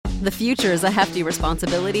The future is a hefty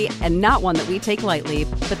responsibility and not one that we take lightly.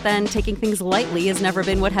 But then taking things lightly has never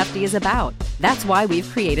been what Hefty is about. That's why we've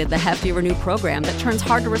created the Hefty Renew program that turns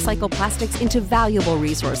hard-to-recycle plastics into valuable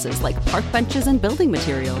resources like park benches and building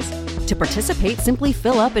materials. To participate, simply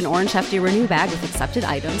fill up an orange Hefty Renew bag with accepted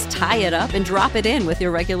items, tie it up, and drop it in with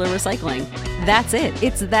your regular recycling. That's it.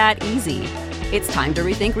 It's that easy. It's time to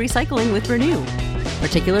rethink recycling with Renew.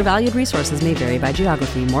 Particular valued resources may vary by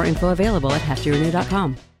geography. More info available at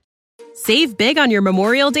heftyrenew.com. Save big on your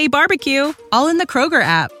Memorial Day barbecue, all in the Kroger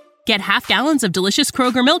app. Get half gallons of delicious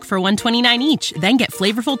Kroger milk for $1.29 each. Then get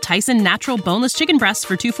flavorful Tyson natural boneless chicken breasts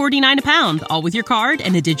for $2.49 a pound, all with your card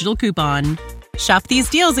and a digital coupon. Shop these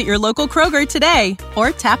deals at your local Kroger today,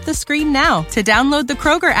 or tap the screen now to download the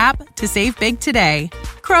Kroger app to save big today.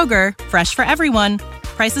 Kroger, fresh for everyone.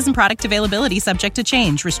 Prices and product availability subject to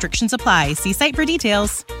change. Restrictions apply. See site for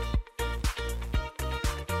details.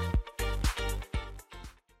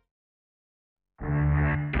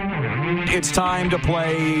 It's time to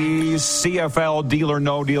play CFL Deal or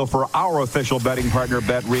No Deal for our official betting partner,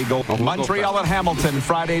 Bet Regal. Montreal at Hamilton,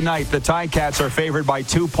 Friday night. The Ticats are favored by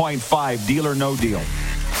 2.5. Deal or no deal?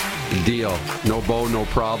 Deal. No bow, no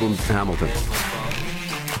problem. Hamilton.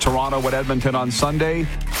 Toronto at Edmonton on Sunday.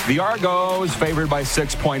 The Argos favored by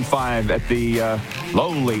 6.5 at the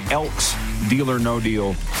lowly Elks. Deal or no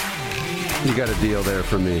deal? You got a deal there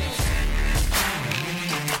for me.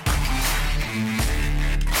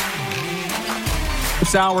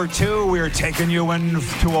 It's hour two. We're taking you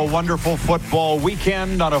into a wonderful football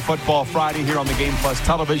weekend on a Football Friday here on the Game Plus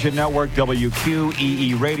Television Network,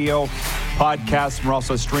 WQEE Radio. Podcast. We're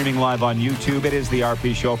also streaming live on YouTube. It is the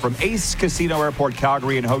RP Show from Ace Casino Airport,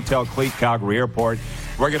 Calgary, and Hotel Cleat, Calgary Airport.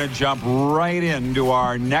 We're going to jump right into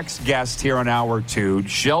our next guest here on hour two.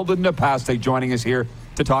 Sheldon Napastuk joining us here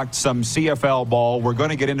to talk some CFL ball. We're going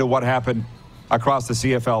to get into what happened across the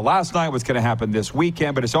CFL last night, what's going to happen this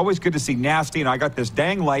weekend, but it's always good to see Nasty, and I got this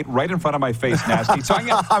dang light right in front of my face, Nasty. So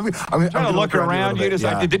I'm trying to look around you.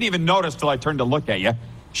 I didn't even notice till I turned to look at you.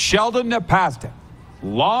 Sheldon Napastuk,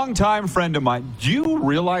 longtime friend of mine. Do you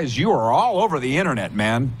realize you are all over the internet,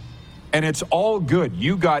 man? And it's all good.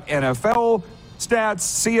 You got NFL stats,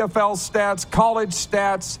 CFL stats, college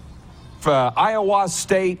stats, Iowa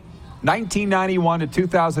State, 1991 to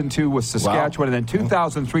 2002 with Saskatchewan, wow. And then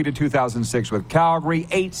 2003 to 2006 with Calgary,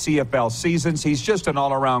 8 CFL seasons. He's just an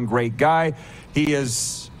all-around great guy. He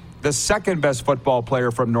is the second best football player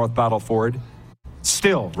from North Battleford.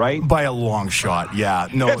 Still, right? By a long shot, yeah.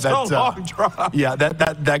 No, it's a long drop. Yeah,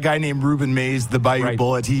 that guy named Ruben Mays, the Bayou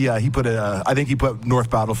Bullet. He put I think he put North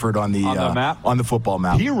Battleford on the map, on the football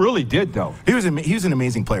map. He really did, though. He was an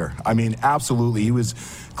amazing player. I mean, absolutely. He was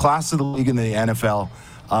class of the league in the NFL.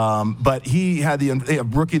 But he had the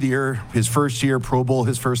Rookie of the Year, his first year, Pro Bowl,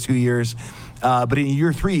 his first 2 years. But in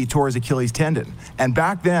year 3, he tore his Achilles tendon. And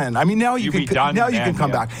back then, I mean, now you can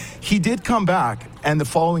come back. He did come back, and the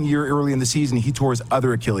following year, early in the season, he tore his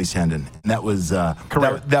other Achilles tendon. And that was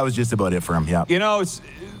that was just about it for him. Yeah. You know,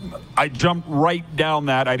 I jumped right down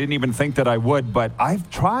that. I didn't even think that I would, but I've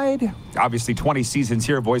tried, obviously 20 seasons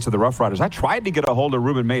here, voice of the Rough Riders. I tried to get a hold of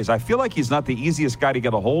Ruben Mays. I feel like he's not the easiest guy to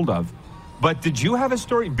get a hold of. But did you have a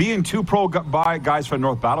story? Being two pro guys from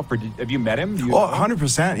North Battleford, have you met him?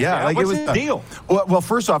 100%, yeah. Like, what's his deal? Well,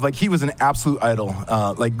 first off, like, he was an absolute idol,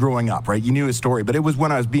 like, growing up, right? You knew his story. But it was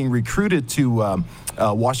when I was being recruited to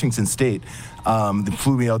Washington State. They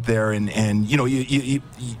flew me out there, and you know,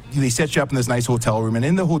 they set you up in this nice hotel room. And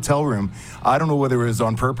in the hotel room, I don't know whether it was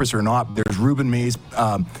on purpose or not, there's Ruben Mays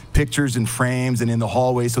pictures and frames and in the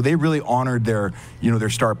hallway. So they really honored their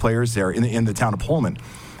star players there in the town of Pullman.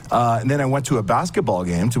 And then I went to a basketball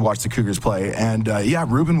game to watch the Cougars play. And,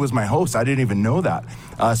 Ruben was my host. I didn't even know that.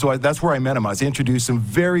 So that's where I met him. I was introduced to him.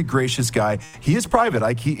 Very gracious guy. He is private.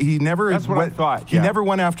 Like, he never... That's what I thought. He never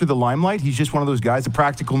went after the limelight. He's just one of those guys, a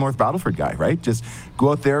practical North Battleford guy, right? Just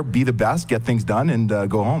go out there, be the best, get things done, and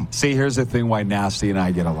go home. See, here's the thing why Nasty and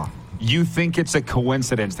I get along. You think it's a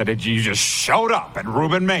coincidence that you just showed up and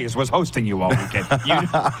Ruben Mays was hosting you all weekend.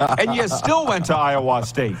 And you still went to Iowa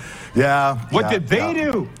State. Yeah. What did they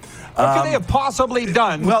do? What could they have possibly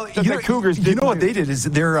done that the Cougars didn't? You know what they did is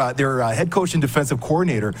their head coach and defensive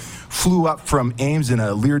coordinator flew up from Ames in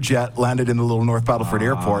a Learjet, landed in the little North Battleford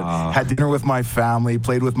airport, had dinner with my family,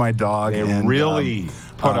 played with my dog. They really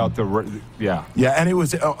put out the... Yeah. Yeah, and it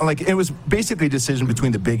was basically a decision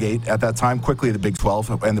between the Big 8 at that time, quickly the Big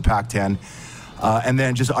 12 and the Pac-10. And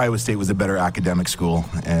then just Iowa State was a better academic school.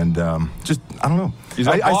 And I don't know.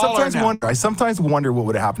 I sometimes wonder what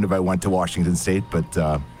would have happened if I went to Washington State,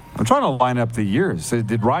 but... I'm trying to line up the years.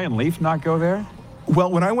 Did Ryan Leaf not go there? Well,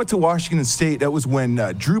 when I went to Washington State, that was when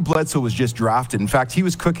Drew Bledsoe was just drafted. In fact, he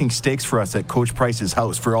was cooking steaks for us at Coach Price's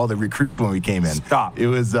house for all the recruits when we came in. Stop. It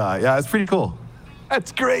was, it's pretty cool.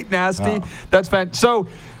 That's great, Nasty. That's fantastic. So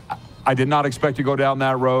I did not expect to go down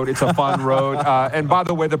that road. It's a fun road. And by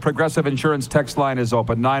the way, the Progressive Insurance text line is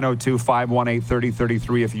open,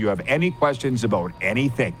 902-518-3033. If you have any questions about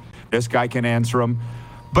anything, this guy can answer them.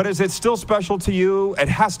 But is it still special to you? It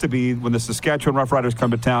has to be when the Saskatchewan Roughriders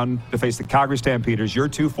come to town to face the Calgary Stampeders, your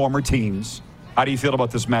two former teams. How do you feel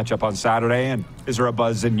about this matchup on Saturday? And is there a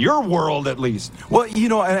buzz in your world at least? Well,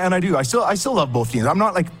 and I do. I still love both teams. I'm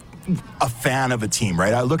not like a fan of a team,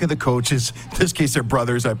 right? I look at the coaches. In this case, they're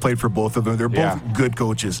brothers. I played for both of them. They're both good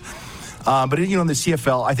coaches. But in the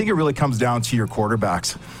CFL, I think it really comes down to your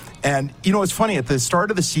quarterbacks. And, it's funny, at the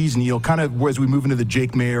start of the season, kind of as we move into the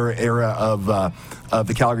Jake Maier era of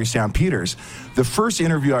the Calgary Stampeders, the first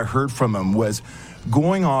interview I heard from him was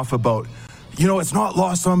going off about, it's not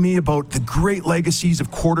lost on me about the great legacies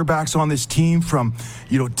of quarterbacks on this team from,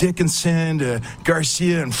 Dickinson to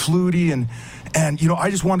Garcia and Flutie. And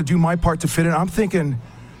I just want to do my part to fit in. I'm thinking,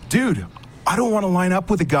 dude, I don't want to line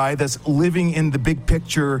up with a guy that's living in the big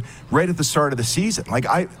picture right at the start of the season. Like,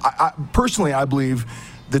 I personally, I believe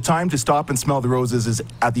the time to stop and smell the roses is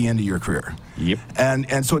at the end of your career. Yep.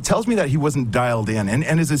 And so it tells me that he wasn't dialed in. And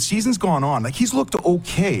as the season's gone on, like, he's looked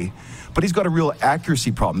okay, but he's got a real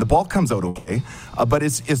accuracy problem. The ball comes out okay, but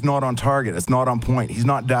it's not on target. It's not on point. He's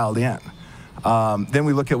not dialed in. Then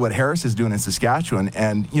we look at what Harris is doing in Saskatchewan.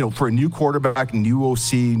 And, for a new quarterback, new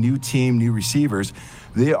OC, new team, new receivers,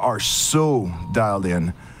 they are so dialed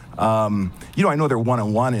in. I know they're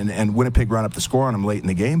 1-1 and Winnipeg ran up the score on them late in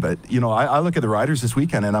the game, but I look at the Riders this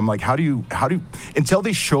weekend and I'm like, how do you until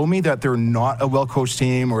they show me that they're not a well-coached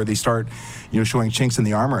team or they start showing chinks in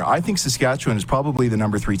the armor, I think Saskatchewan is probably the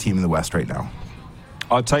number 3 team in the West right now.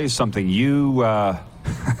 I'll tell you something. The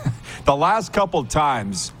last couple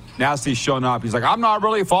times Nasty's shown up, he's like, I'm not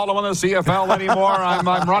really following the CFL anymore.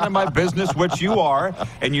 I'm running my business, which you are,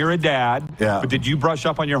 and you're a dad. Yeah. But did you brush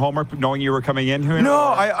up on your homework knowing you were coming in here? No,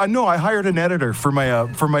 I hired an editor for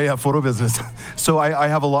my photo business, so I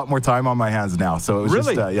have a lot more time on my hands now. So it was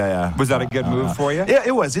really, just, yeah. Was that a good move for you? Yeah,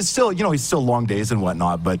 it was. It's still, it's still long days and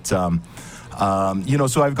whatnot, but.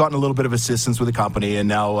 So I've gotten a little bit of assistance with the company, and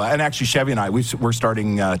now, and actually Chevy and I, we're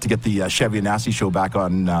starting to get the Chevy and Nasty show back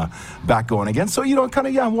going again. So,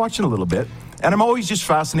 I'm watching a little bit. And I'm always just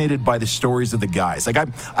fascinated by the stories of the guys. Like, I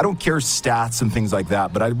don't care stats and things like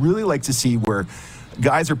that, but I really like to see where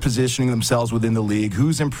guys are positioning themselves within the league,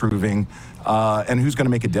 who's improving, and who's going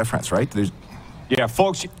to make a difference, right? Yeah,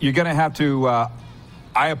 folks, you're going to have to...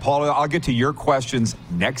 I apologize. I'll get to your questions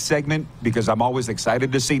next segment because I'm always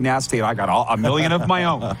excited to see Nasty, and I got a million of my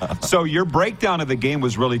own. So your breakdown of the game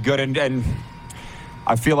was really good, and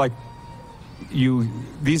I feel like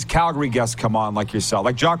these Calgary guests come on like yourself.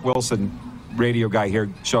 Like Jock Wilson, radio guy here,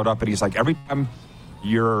 showed up, and he's like, every time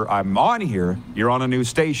I'm on here, you're on a new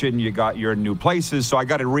station, you're in new places, so I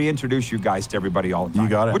got to reintroduce you guys to everybody all the time. You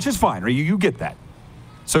got it. Which is fine. You get that.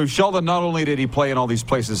 So Sheldon, not only did he play in all these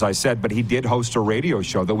places I said, but he did host a radio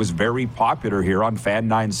show that was very popular here on Fan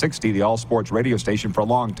 960, the all-sports radio station for a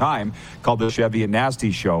long time, called the Chevy and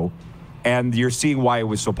Nasty Show. And you're seeing why it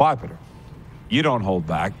was so popular. You don't hold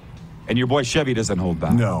back, and your boy Chevy doesn't hold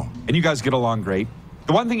back. No. And you guys get along great.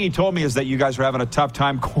 The one thing he told me is that you guys are having a tough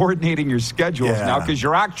time coordinating your schedules now because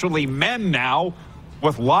you're actually men now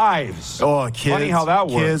with lives. Oh, kids. Funny how that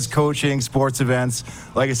works. Kids, coaching, sports events,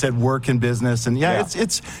 like I said, work and business. And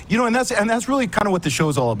it's and that's really kind of what the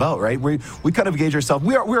show's all about, right? We kind of gauge ourselves.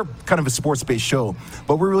 We're kind of a sports-based show,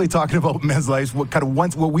 but we're really talking about men's lives.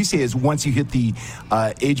 What we say is once you hit the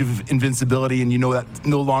age of invincibility and that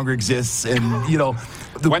no longer exists, and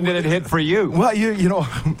when did it hit for you? Well,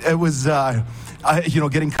 it was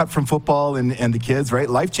getting cut from football and the kids, right?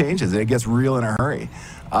 Life changes. It gets real in a hurry.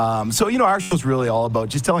 Our show's really all about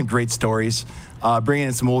just telling great stories, bringing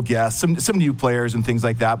in some old guests, some new players and things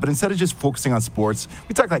like that. But instead of just focusing on sports,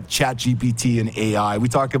 we talk like ChatGPT and AI. We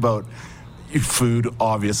talk about food,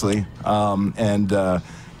 obviously,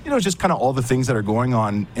 just kind of all the things that are going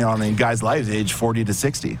on in guys' lives, age 40 to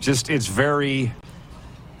 60. It's a very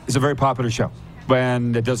popular show.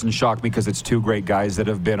 And it doesn't shock me because it's two great guys that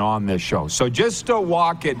have been on this show. So just to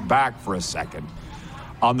walk it back for a second,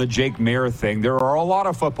 on the Jake Maier thing, there are a lot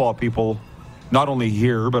of football people, not only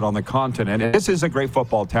here, but on the continent. And this is a great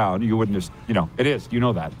football town. You wouldn't just, it is. You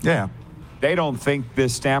know that. Yeah. They don't think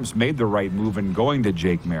this Stamps made the right move in going to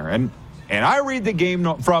Jake Maier. And I read the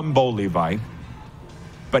game from Bo Levi,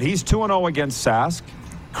 but he's 2-0 against Sask.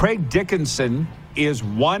 Craig Dickinson is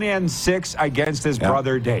 1-6 against his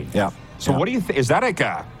brother Dave. Yeah. So what do you think? Is that like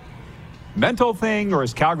mental thing, or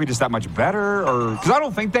is Calgary just that much better? Or because I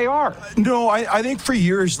don't think they are. No, I think for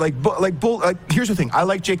years, here's the thing. I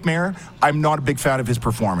like Jake Maier. I'm not a big fan of his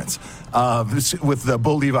performance. With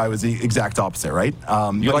Bo Levi was the exact opposite, right?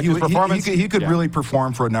 You like his performance? He could really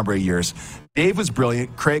perform for a number of years. Dave was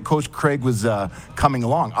brilliant. Coach Craig was coming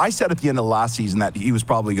along. I said at the end of last season that he was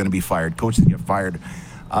probably going to be fired. Coach didn't get fired.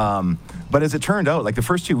 But as it turned out, like the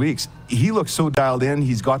first 2 weeks, he looks so dialed in.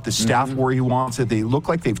 He's got the staff where he wants it. They look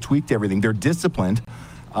like they've tweaked everything. They're disciplined.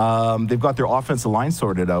 They've got their offensive line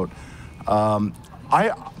sorted out.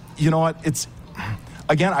 You know what? It's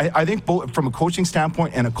again. I think both from a coaching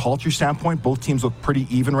standpoint and a culture standpoint, both teams look pretty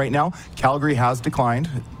even right now. Calgary has declined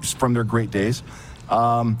from their great days.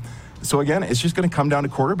 So again, it's just going to come down to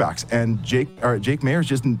quarterbacks, and Jake Maier is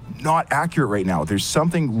just not accurate right now. There's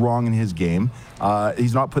something wrong in his game.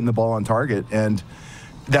 He's not putting the ball on target, and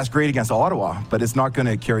that's great against Ottawa, but it's not going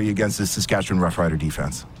to carry against the Saskatchewan Roughrider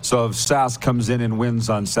defense. So if Sask comes in and wins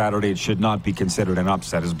on Saturday, it should not be considered an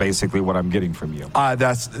upset, is basically what I'm getting from you.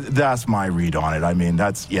 That's my read on it. I mean,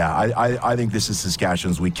 I think this is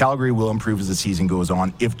Saskatchewan's week. Calgary will improve as the season goes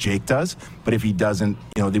on if Jake does, but if he doesn't,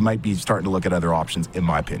 they might be starting to look at other options, in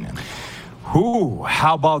my opinion. Ooh,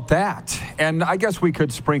 how about that? And I guess we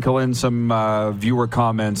could sprinkle in some viewer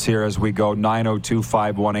comments here as we go,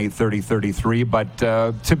 902-518-3033. But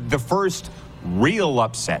to the first real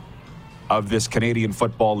upset of this Canadian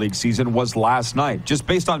Football League season was last night, just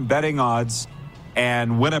based on betting odds,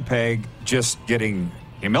 and Winnipeg just getting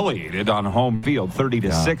humiliated on home field,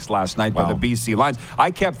 30-6 last night by the BC Lions.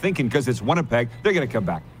 I kept thinking, because it's Winnipeg, they're going to come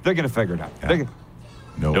back. They're going to figure it out. Yeah.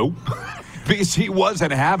 Nope. BC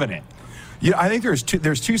wasn't having it. Yeah, I think there's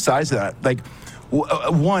two sides to that. Like,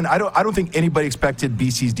 one, I don't think anybody expected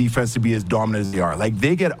BC's defense to be as dominant as they are. Like,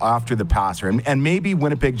 they get after the passer, and maybe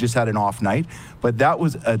Winnipeg just had an off night, but that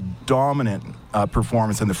was a dominant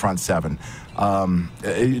performance in the front seven.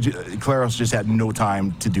 Claros just had no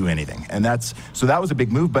time to do anything, and that was a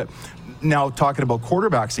big move. But now talking about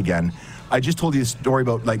quarterbacks again. I just told you a story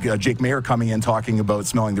about Jake Maier coming in talking about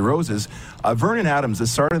smelling the roses. Vernon Adams, the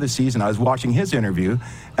start of the season, I was watching his interview,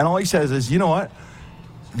 and all he says is, you know what?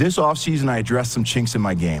 This offseason, I addressed some chinks in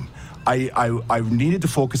my game. I needed to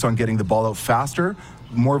focus on getting the ball out faster,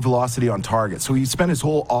 more velocity on target. So he spent his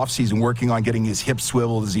whole offseason working on getting his hips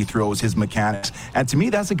swiveled as he throws, his mechanics. And to me,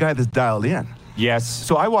 that's a guy that's dialed in. Yes.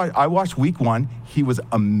 So I watched week one. He was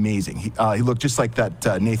amazing. He looked just like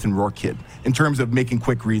that Nathan Rourke kid in terms of making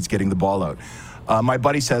quick reads, getting the ball out. My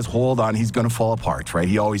buddy says, hold on, he's going to fall apart, right?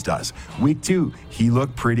 He always does. Week two, he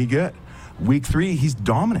looked pretty good. Week three, he's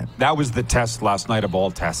dominant. That was the test last night of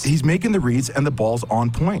all tests. He's making the reads, and the ball's on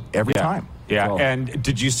point every time. Yeah, so. And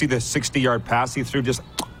did you see the 60-yard pass he threw?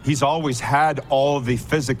 He's always had all of the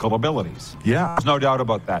physical abilities. Yeah, there's no doubt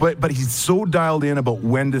about that. But he's so dialed in about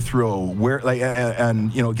when to throw, where,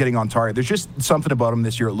 and getting on target. There's just something about him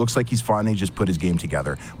this year. It looks like he's finally just put his game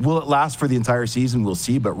together. Will it last for the entire season? We'll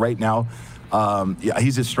see. But right now,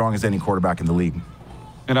 he's as strong as any quarterback in the league.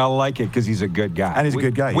 And I like it because he's a good guy. And he's a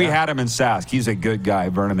good guy, We had him in Sask. He's a good guy,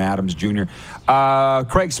 Vernon Adams Jr.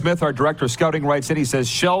 Craig Smith, our director of scouting, writes in. He says,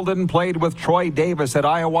 Sheldon played with Troy Davis at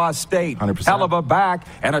Iowa State. 100%. Hell of a back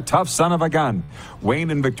and a tough son of a gun. Wayne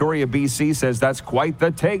in Victoria, BC says, that's quite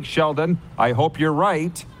the take, Sheldon. I hope you're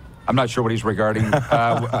right. I'm not sure what he's regarding.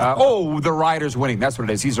 The Riders winning. That's what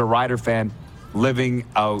it is. He's a Rider fan living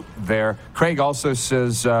out there. Craig also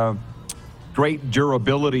says... great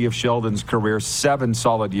durability of Sheldon's career, 7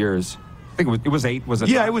 solid years. I think it was 8, was it?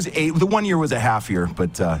 Yeah, it was 8. The 1 year was a half year,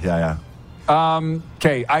 but yeah.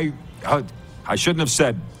 Okay, I shouldn't have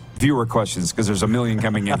said viewer questions because there's a million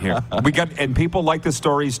coming in here. And people like the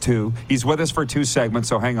stories too. He's with us for 2 segments,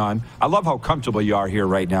 so hang on. I love how comfortable you are here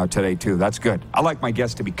right now today too. That's good. I like my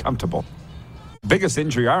guests to be comfortable. Biggest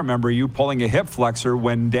injury, I remember you pulling a hip flexor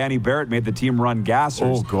when Danny Barrett made the team run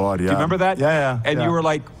gassers. Oh, God, yeah. Do you remember that? Yeah. And you were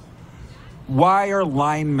like, why are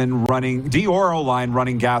linemen running line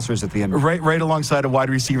running gassers at the end? Right alongside of wide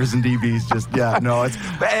receivers and DBs. It's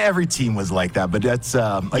every team was like that. But that's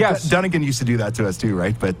yes. Dunnigan used to do that to us too,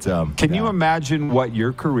 right? But can you imagine what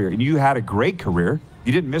your career? And you had a great career.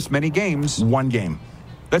 You didn't miss many games. 1 game.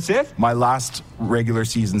 That's it. My last regular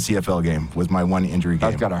season CFL game was my 1 injury game.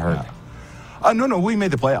 That's gotta hurt. No, we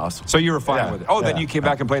made the playoffs. So you were fine with it. Then you came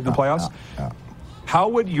back and played in the playoffs. Yeah. How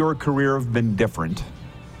would your career have been different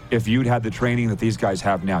if you'd had the training that these guys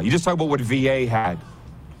have now? You just talk about what VA had,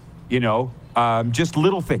 just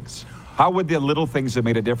little things. How would the little things have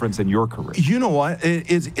made a difference in your career? You know what?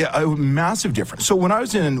 It's a massive difference. So when I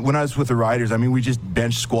was with the Riders, I mean, we just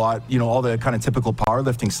bench squat, all the kind of typical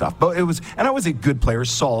powerlifting stuff. But I was a good player,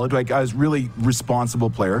 solid. Like I was really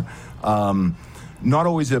responsible player. not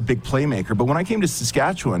always a big playmaker. But when I came to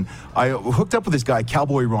Saskatchewan, I hooked up with this guy,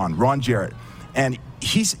 Cowboy Ron Jarrett. And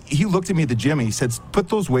he looked at me at the gym and he said, put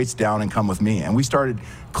those weights down and come with me. And we started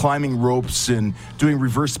climbing ropes and doing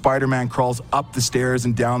reverse Spider-Man crawls up the stairs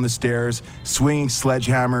and down the stairs, swinging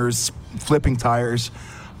sledgehammers, flipping tires.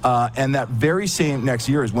 And that very same next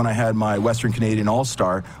year is when I had my Western Canadian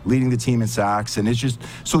All-Star leading the team in sacks. And it's just,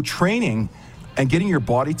 so training and getting your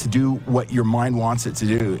body to do what your mind wants it to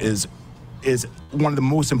do is one of the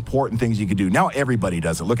most important things you could do. Now everybody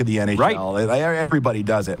does it. Look at the NHL. Right. Everybody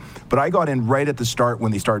does it. But I got in right at the start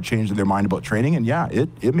when they started changing their mind about training, and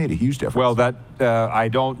it made a huge difference. Well, that I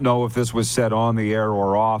don't know if this was said on the air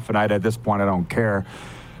or off, and at this point I don't care.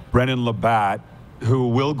 Brendan Labatt, who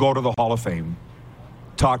will go to the Hall of Fame,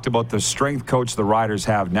 talked about the strength coach the Riders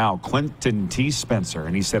have now, Clinton T. Spencer,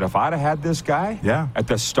 and he said, if I'd have had this guy at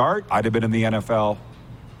the start, I'd have been in the NFL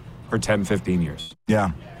for 10, 15 years.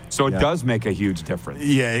 Yeah. So it does make a huge difference.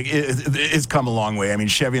 Yeah, it's come a long way. I mean,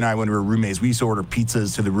 Chevy and I, when we were roommates, we used to order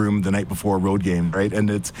pizzas to the room the night before a road game, right? And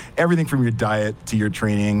it's everything from your diet to your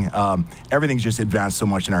training. Everything's just advanced so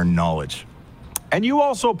much in our knowledge. And you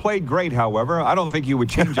also played great, however. I don't think you would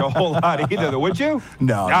change a whole lot either, would you?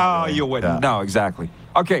 No. No, you wouldn't. No, exactly.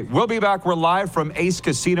 Okay, we'll be back. We're live from Ace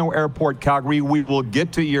Casino Airport, Calgary. We will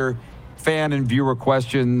get to your fan and viewer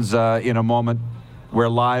questions in a moment. We're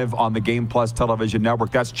live on the Game Plus television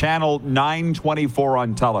network. That's channel 924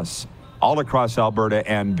 on TELUS, all across Alberta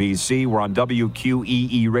and BC. We're on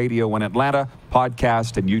WQEE Radio in Atlanta,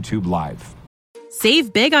 podcast, and YouTube Live.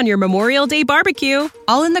 Save big on your Memorial Day barbecue,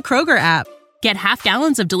 all in the Kroger app. Get half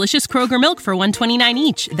gallons of delicious Kroger milk for $1.29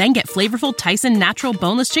 each. Then get flavorful Tyson natural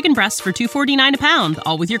boneless chicken breasts for $2.49 a pound,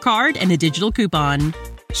 all with your card and a digital coupon.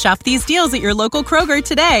 Shop these deals at your local Kroger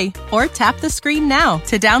today, or tap the screen now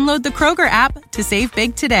to download the Kroger app to save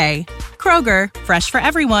big today. Kroger, fresh for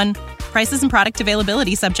everyone. Prices and product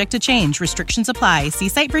availability subject to change. Restrictions apply. See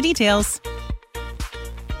site for details.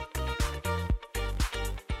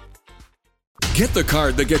 Get the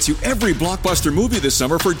card that gets you every blockbuster movie this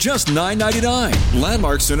summer for just $9.99.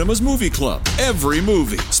 Landmark Cinemas Movie Club. Every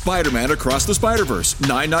movie. Spider-Man Across the Spider-Verse,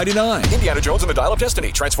 $9.99. Indiana Jones and the Dial of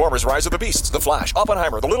Destiny. Transformers Rise of the Beasts. The Flash.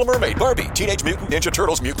 Oppenheimer. The Little Mermaid. Barbie. Teenage Mutant Ninja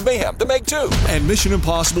Turtles. Mutant Mayhem. The Meg 2. And Mission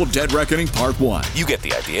Impossible Dead Reckoning Part 1. You get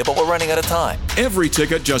the idea, but we're running out of time. Every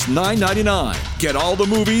ticket just $9.99. Get all the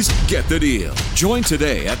movies, get the deal. Join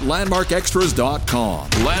today at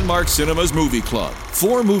LandmarkExtras.com. Landmark Cinemas Movie Club.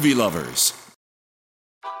 For movie lovers.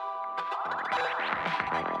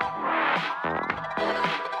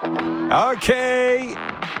 Okay,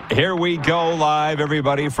 here we go live,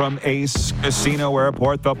 everybody, from Ace Casino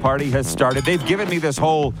Airport. The party has started. They've given me this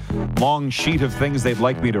whole long sheet of things they'd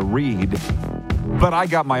like me to read, but I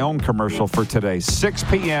got my own commercial for today. 6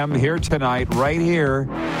 p.m. here tonight, right here,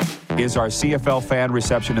 is our CFL fan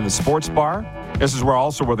reception in the sports bar. This is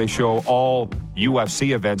where they show all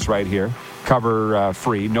UFC events right here. Cover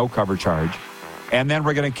free, no cover charge. And then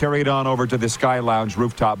we're going to carry it on over to the Sky Lounge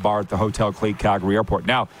rooftop bar at the Hotel Cleat Calgary Airport.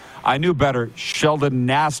 Now, I knew better. Sheldon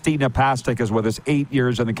Nasty Napastuk is with us, 8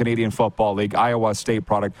 years in the Canadian Football League, Iowa State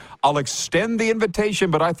product. I'll extend the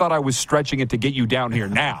invitation, but I thought I was stretching it to get you down here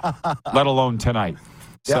now, let alone tonight.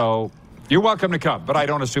 Yep. So you're welcome to come, but I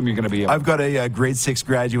don't assume you're going to be able. I've got a grade 6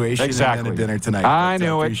 graduation and a dinner tonight. I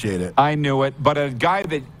knew it. Appreciate it. I knew it. But a guy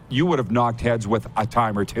that you would have knocked heads with a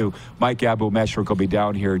time or two, Mike Abu-Meshrik will be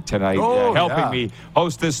down here tonight helping me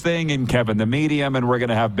host this thing, and Kevin the Medium, and we're going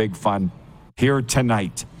to have big fun here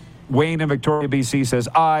tonight. Wayne in Victoria, BC says,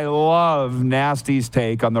 I love Nasty's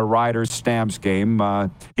take on the Riders Stamps game.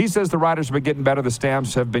 He says the Riders have been getting better. The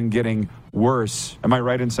Stamps have been getting worse. Am I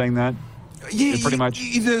right in saying that? Yeah, pretty much.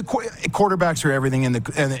 The quarterbacks are everything,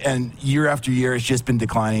 and year after year, it's just been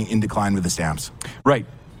in decline with the Stamps. Right.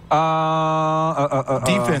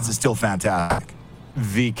 Defense is still fantastic.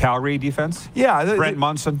 The Calgary defense? Yeah. Brent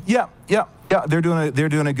Munson? Yeah. They're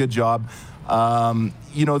doing a good job. I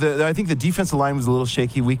think the defensive line was a little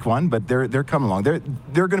shaky week 1, but they're coming along. They're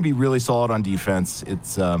going to be really solid on defense.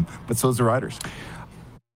 But so is the Riders.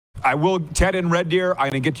 I will, Ted and Red Deer,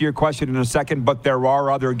 I'm going to get to your question in a second, but there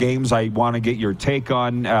are other games I want to get your take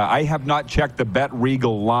on. I have not checked the Bet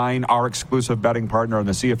Regal line, our exclusive betting partner and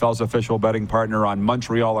the CFL's official betting partner on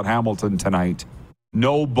Montreal and Hamilton tonight.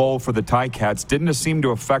 No bowl for the Ticats. Didn't seem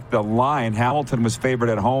to affect the line. Hamilton was favored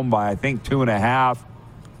at home by, I think, 2.5.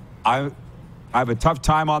 I have a tough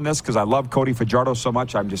time on this because I love Cody Fajardo so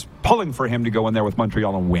much. I'm just pulling for him to go in there with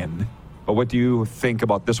Montreal and win. But what do you think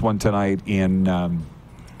about this one tonight in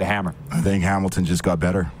the Hammer? I think Hamilton just got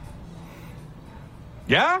better.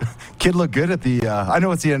 Yeah? Kid looked good at the, I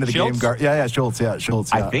know it's the end of the Schultz? game. Schultz,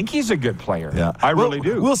 Schultz. I think he's a good player. Yeah. I really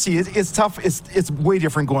do. We'll see. It's tough. It's way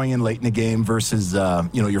different going in late in the game versus,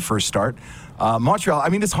 your first start. Montreal, I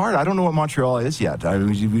mean, it's hard. I don't know what Montreal is yet. I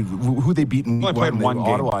mean, who they beat in played one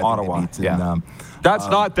game. Ottawa. That's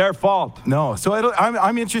not their fault. No. So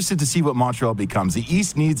I'm interested to see what Montreal becomes. The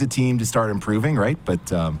East needs a team to start improving, right? But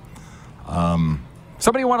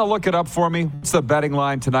somebody want to look it up for me? What's the betting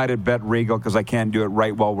line tonight at Bet Regal? Because I can't do it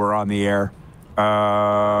right while we're on the air.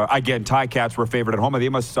 Again, Ticats were favored at home. They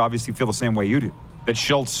must obviously feel the same way you do. That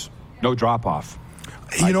Schultz, no drop-off.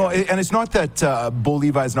 And it's not that Bo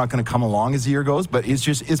Levi is not going to come along as the year goes, but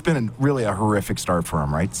it's been really a horrific start for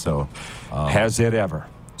him, right? So, has it ever?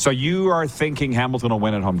 So you are thinking Hamilton will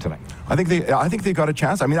win at home tonight? I think they got a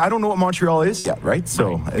chance. I mean, I don't know what Montreal is yet, right?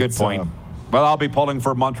 So good point. Well, I'll be pulling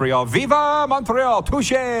for Montreal. Viva Montreal!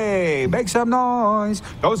 Touche! Make some noise.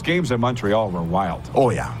 Those games in Montreal were wild. Oh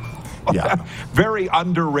yeah. Yeah, very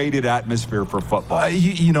underrated atmosphere for football.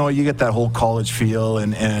 You get that whole college feel,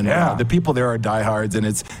 and the people there are diehards, and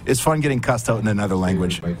it's fun getting cussed out in another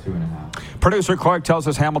language. Producer Clark tells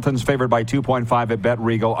us Hamilton's favored by 2.5 at Bet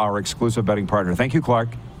Regal, our exclusive betting partner. Thank you, Clark.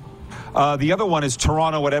 The other one is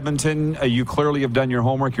Toronto at Edmonton. You clearly have done your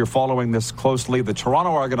homework. You're following this closely. The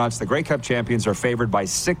Toronto Argonauts, the Grey Cup champions, are favored by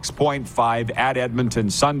 6.5 at Edmonton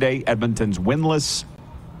Sunday. Edmonton's winless.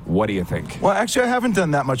 What do you think? Well, actually, I haven't done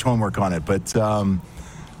that much homework on it, but I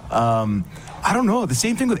don't know. The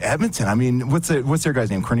same thing with Edmonton. I mean, what's their guy's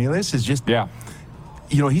name? Cornelius is just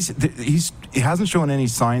he hasn't shown any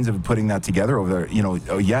signs of putting that together over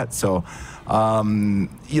there, yet. So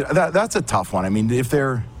that's a tough one. I mean,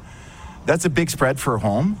 that's a big spread for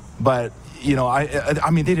home, but I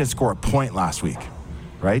mean, they didn't score a point last week.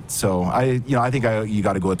 Right, so I think you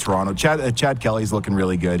got to go with Toronto. Chad Kelly's looking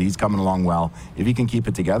really good. He's coming along well. If he can keep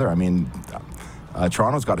it together, I mean,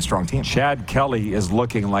 Toronto's got a strong team. Chad Kelly is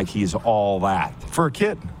looking like he's all that for a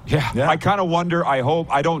kid. Yeah. I kind of wonder. I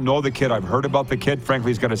don't know the kid. I've heard about the kid.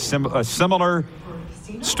 Frankly, he's got a similar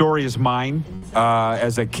story as mine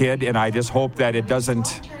as a kid, and I just hope that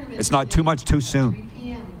it's not too much too soon.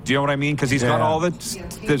 Do you know what I mean? Because he's got all the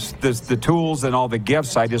tools and all the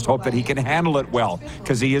gifts. I just hope that he can handle it well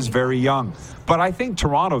because he is very young. But I think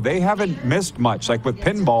Toronto, they haven't missed much. Like with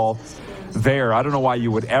pinball there, I don't know why you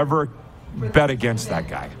would ever bet against that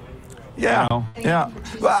guy. Yeah, yeah.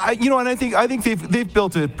 Well, and I think they've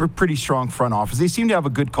built a pretty strong front office. They seem to have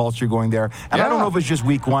a good culture going there. And I don't know if it's just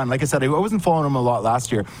week one. Like I said, I wasn't following them a lot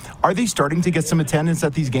last year. Are they starting to get some attendance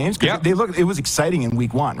at these games? Because it was exciting in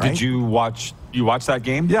week one, right? Did you watch that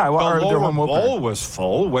game? Yeah, the lower bowl was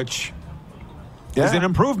full, which is an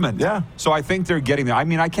improvement. Yeah. So I think they're getting there. I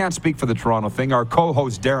mean, I can't speak for the Toronto thing. Our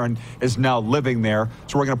co-host, Darren, is now living there,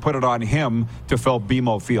 so we're going to put it on him to fill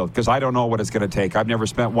BMO Field, because I don't know what it's going to take. I've never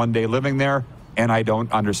spent one day living there, and I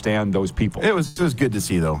don't understand those people. It was good to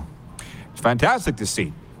see, though. It's fantastic to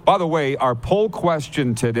see. By the way, our poll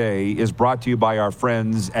question today is brought to you by our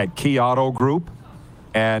friends at Key Auto Group.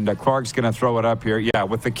 And Clark's going to throw it up here. Yeah,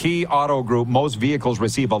 with the Key Auto Group, most vehicles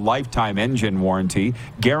receive a lifetime engine warranty,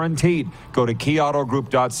 guaranteed. Go to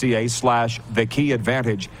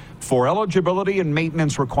keyautogroup.ca/thekeyadvantage for eligibility and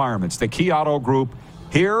maintenance requirements. The Key Auto Group,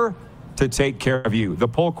 here to take care of you. The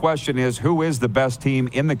poll question is, who is the best team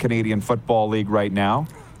in the Canadian Football League right now?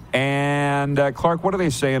 And Clark, what are they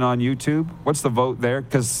saying on YouTube? What's the vote there?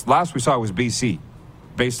 Because last we saw it was BC.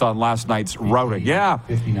 Based on last night's routing. Yeah.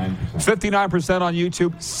 59%. 59% on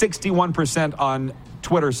YouTube, 61% on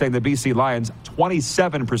Twitter saying the BC Lions,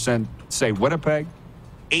 27% say Winnipeg,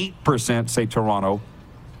 8% say Toronto.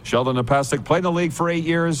 Sheldon Napastuk played in the league for 8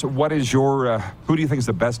 years. What is your, who do you think is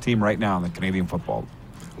the best team right now in the Canadian football?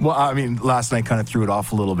 Well, I mean, last night kind of threw it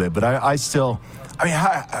off a little bit, but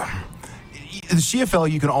the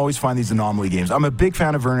CFL, you can always find these anomaly games. I'm a big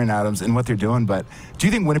fan of Vernon Adams and what they're doing, but do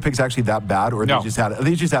you think Winnipeg's actually that bad, or no.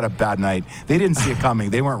 they just had a bad night? They didn't see it coming.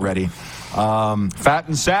 They weren't ready. Fat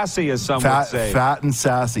and sassy, as some would say. Fat and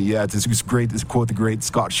sassy, yeah. It's great to quote the great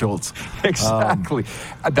Scott Schultz. Exactly.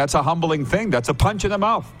 That's a humbling thing. That's a punch in the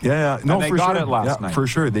mouth. Yeah. No, and they got it last night. For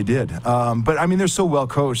sure, they did. But, I mean, they're so well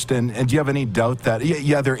coached, and do you have any doubt that,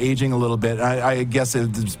 they're aging a little bit. I guess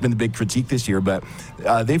it's been a big critique this year, but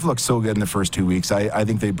they've looked so good in the first 2 weeks. I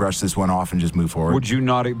think they brush this one off and just move forward. Would you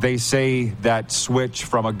not? They say that switch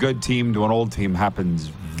from a good team to an old team happens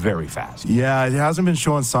very fast. Yeah, it hasn't been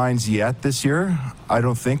showing signs yet this year, I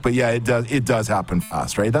don't think. But yeah, it does happen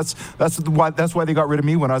fast, right? That's why they got rid of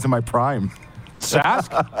me when I was in my prime.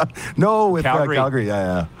 Sask? No, with Calgary.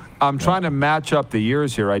 Yeah. I'm trying to match up the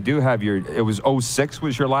years here. I do have it was 06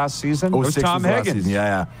 was your last season? 06 was Tom was Higgins. Last season.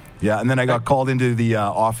 Yeah. And then I got called into the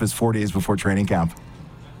office 4 days before training camp.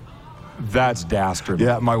 That's dastardly.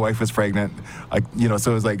 Yeah, my wife was pregnant.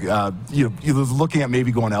 So it was like, he was looking at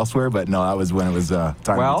maybe going elsewhere, but no, that was when it was time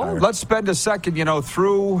to retire. Let's spend a second,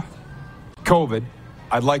 through COVID,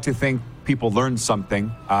 I'd like to think people learned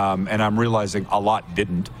something, and I'm realizing a lot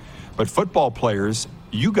didn't. But football players,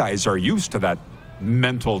 you guys are used to that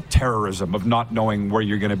mental terrorism of not knowing where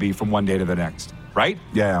you're going to be from one day to the next, right?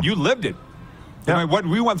 Yeah. You lived it. Yeah. I mean, what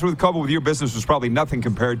we went through with COVID with your business was probably nothing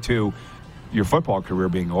compared to your football career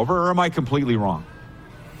being over, or am I completely wrong?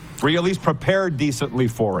 Were you at least prepared decently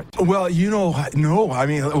for it? Well, no. I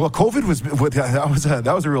mean, COVID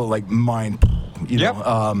that was a real mind,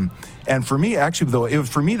 know. And for me, actually, though,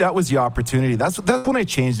 for me that was the opportunity. That's when I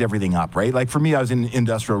changed everything up, right? Like for me, I was in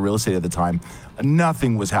industrial real estate at the time.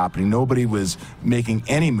 Nothing was happening. Nobody was making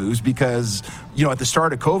any moves because at the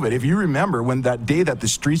start of COVID, if you remember, when that day that the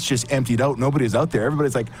streets just emptied out, nobody was out there.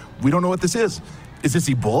 Everybody's like, we don't know what this is. Is this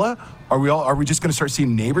Ebola? Are we just going to start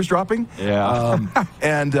seeing neighbors dropping? Yeah.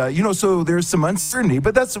 So there's some uncertainty,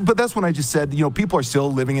 but that's when I just said, people are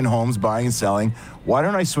still living in homes, buying and selling. Why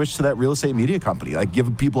don't I switch to that real estate media company? Like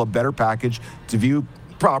give people a better package to view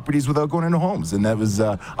properties without going into homes. And that was,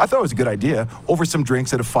 I thought it was a good idea over some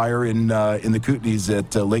drinks at a fire in the Kootenays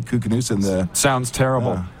at Lake Kootenai. Sounds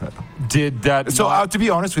terrible. Did that? So to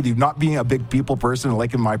be honest with you, not being a big people person and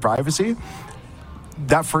liking my privacy,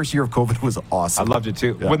 that first year of COVID was awesome. I loved it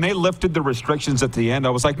too. Yeah. When they lifted the restrictions at the end, I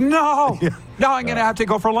was like, no, I'm going to have to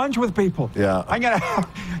go for lunch with people. Yeah.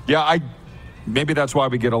 Maybe that's why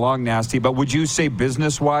we get along, Nasty. But would you say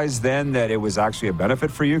business-wise then that it was actually a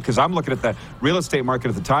benefit for you? Because I'm looking at the real estate market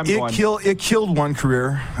at the time. It killed one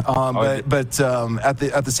career, but at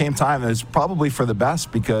the same time, it was probably for the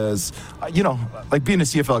best because, like being a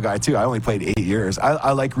CFL guy too, I only played 8 years.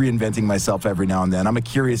 I like reinventing myself every now and then. I'm a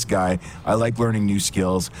curious guy. I like learning new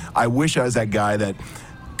skills. I wish I was that guy that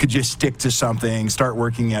could just stick to something, start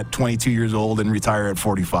working at 22 years old and retire at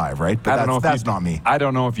 45, right? But that's not me. I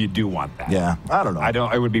don't know if you do want that. Yeah, I don't know.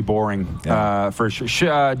 It would be boring for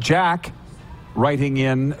sure. Jack, writing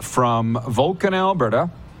in from Vulcan, Alberta,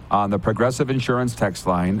 on the Progressive Insurance text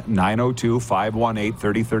line,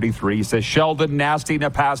 902-518-3033. He says, Sheldon Nasty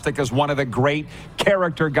Napastuk is one of the great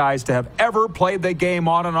character guys to have ever played the game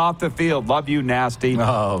on and off the field. Love you, Nasty.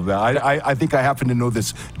 Oh, I think I happen to know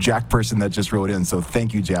this Jack person that just wrote in, so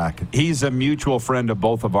thank you, Jack. He's a mutual friend of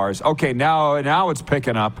both of ours. Okay, now it's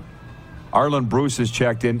picking up. Arlen Bruce has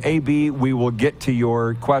checked in. AB, we will get to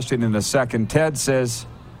your question in a second. Ted says,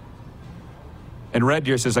 and Red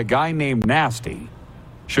Deer says, a guy named Nasty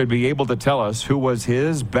should be able to tell us who was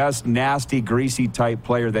his best nasty, greasy type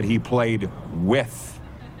player that he played with.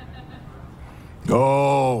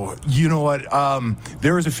 Oh, you know what?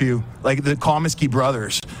 There was a few. Like the Comiskey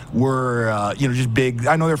brothers were, just big.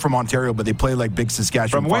 I know they're from Ontario, but they play like big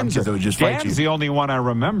Saskatchewan. From Windsor. That would just fight you. Dan's the only one I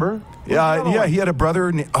remember. Yeah, he had a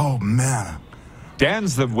brother. Oh, man.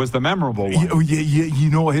 Dan's was the memorable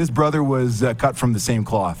one. His brother was cut from the same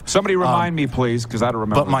cloth. Somebody remind me, please, because I don't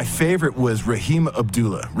remember. But my favorite was Raheem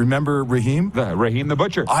Abdullah. Remember Raheem? Raheem the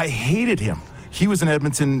Butcher. I hated him. He was an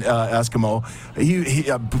Edmonton Eskimo. He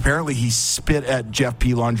apparently he spit at Jeff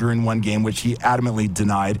Pilon during one game, which he adamantly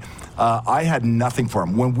denied. I had nothing for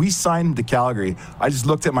him. When we signed him to Calgary, I just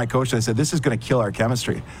looked at my coach and I said, this is going to kill our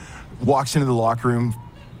chemistry. Walks into the locker room.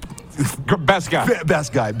 Best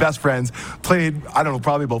guy, best friends. Played, I don't know,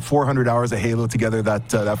 probably about 400 hours of Halo together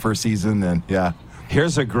that first season, and yeah.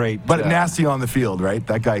 Here's a great... But nasty on the field, right?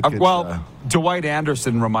 That guy could... Dwight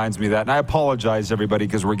Anderson reminds me of that, and I apologize, everybody,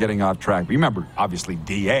 because we're getting off track. Remember, obviously,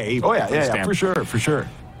 DA. Oh, yeah, for sure.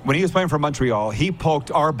 When he was playing for Montreal, he poked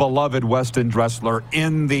our beloved Weston Dressler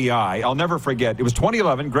in the eye. I'll never forget. It was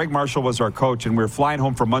 2011. Greg Marshall was our coach, and we were flying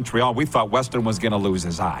home from Montreal. We thought Weston was going to lose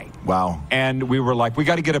his eye. Wow. And we were like, we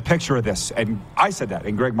got to get a picture of this. And I said that.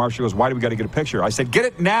 And Greg Marshall goes, why do we got to get a picture? I said, get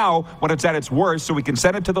it now when it's at its worst so we can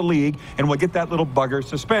send it to the league, and we'll get that little bugger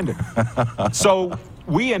suspended. So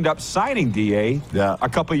we end up signing DA a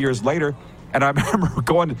couple of years later. And I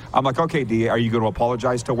remember I'm like, okay, DA, are you going to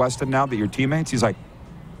apologize to Weston now that you're teammates? He's like,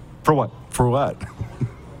 for what?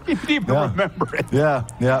 You didn't even remember it. Yeah.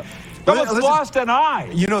 That was lost an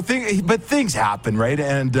eye. But things happen, right?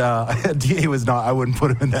 And DA was not, I wouldn't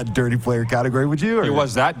put him in that dirty player category, would you? Or? He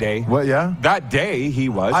was that day. What, yeah? That day, he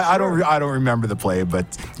was. I don't remember the play,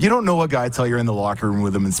 but you don't know a guy until you're in the locker room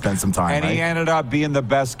with him and spend some time, And right? he ended up being the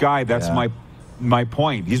best guy. That's my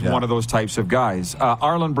point. He's one of those types of guys.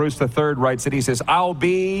 Arlen Bruce III writes it. He says, I'll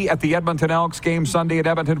be at the Edmonton Elks game Sunday at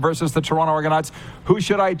Edmonton versus the Toronto Argonauts. Who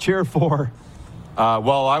should I cheer for?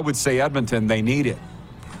 Well, I would say Edmonton. They need it.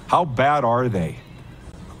 How bad are they?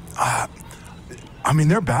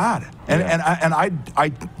 They're bad. And I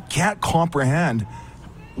can't comprehend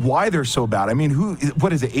why they're so bad. I mean,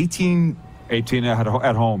 what is it, 18? 18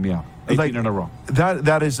 at home, yeah. 18 in a row.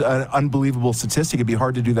 That is an unbelievable statistic. It'd be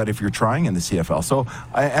hard to do that if you're trying in the CFL. So,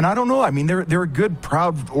 and I don't know. I mean, they're a good,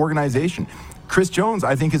 proud organization. Chris Jones,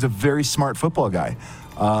 I think, is a very smart football guy.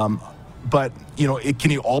 But,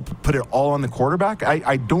 can you all put it all on the quarterback?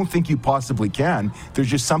 I don't think you possibly can. There's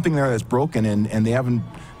just something there that's broken, and they haven't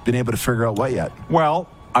been able to figure out what yet. Well,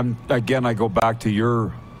 I go back to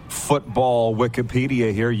your football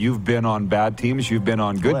Wikipedia here. You've been on bad teams. You've been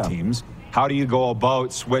on good teams. How do you go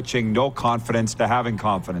about switching no confidence to having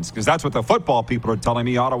confidence? Because that's what the football people are telling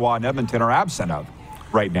me Ottawa and Edmonton are absent of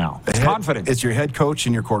right now. It's confidence. It's your head coach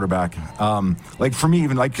and your quarterback. Like for me,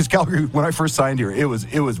 even because Calgary, when I first signed here,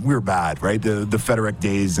 we were bad, right? The Federic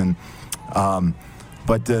days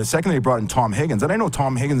but the second they brought in Tom Higgins, and I know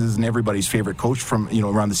Tom Higgins isn't everybody's favorite coach from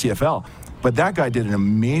around the CFL, but that guy did an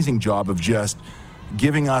amazing job of just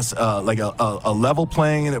giving us a level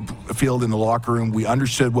playing field in the locker room. We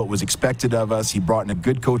understood what was expected of us. He brought in a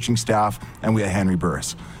good coaching staff, and we had Henry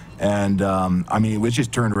Burris. And, it was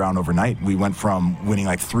just turned around overnight. We went from winning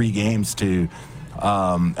 3 games to,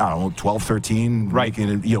 12, 13, right. making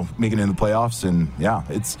it in the playoffs. And, yeah,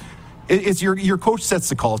 it's your coach sets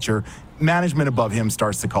the culture. Management above him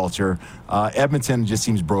starts the culture. Edmonton just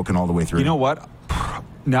seems broken all the way through. You know what?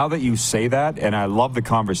 Now that you say that, and I love the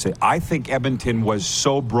conversation, I think Edmonton was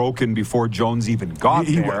so broken before Jones even got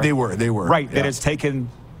there. They were. Right, that it's taken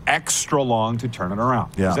extra long to turn it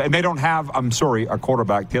around. Yeah. And they don't have, a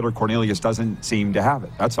quarterback. Taylor Cornelius doesn't seem to have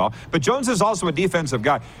it. That's all. But Jones is also a defensive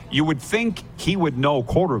guy. You would think he would know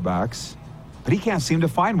quarterbacks, but he can't seem to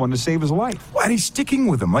find one to save his life. Well, and he's sticking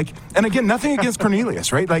with him. And again, nothing against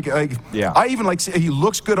Cornelius, right? Yeah. I even he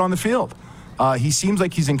looks good on the field. He seems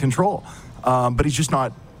like he's in control. But he's just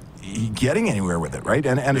not getting anywhere with it, right?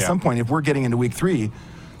 And at some point, if we're getting into week 3,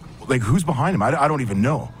 who's behind him? I don't even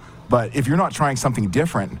know. But if you're not trying something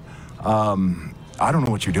different, I don't know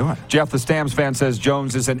what you're doing. Jeff, the Stamps fan, says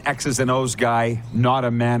Jones is an X's and O's guy, not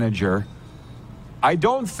a manager. I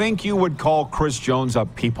don't think you would call Chris Jones a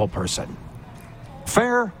people person.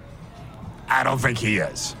 Fair? I don't think he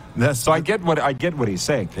is. So I get what he's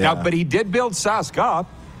saying. Yeah. Now, but he did build Sask up.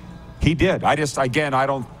 He did.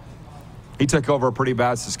 He took over a pretty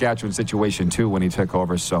bad Saskatchewan situation, too, when he took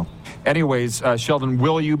over. So, anyways, Sheldon,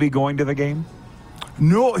 will you be going to the game?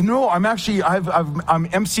 No. I'm actually, I'm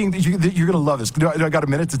emceeing. You're going to love this. Do I got a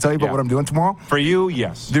minute to tell you about what I'm doing tomorrow? For you,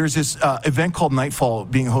 yes. There's this event called Nightfall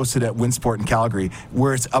being hosted at Winsport in Calgary,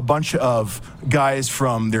 where it's a bunch of guys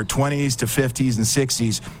from their 20s to 50s and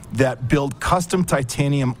 60s that build custom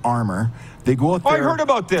titanium armor. They go out there. I heard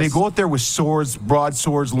about this. They go out there with swords,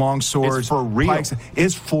 broadswords, long swords. It's for real. Pikes.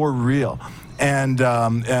 It's for real. And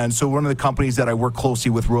so one of the companies that I work closely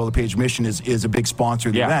with, Royal LePage Mission, is a big sponsor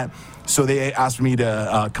of the event. So they asked me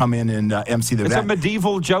to come in and MC the event. It's a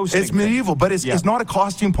medieval jousting. It's medieval, but it's not a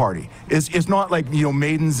costume party. It's not like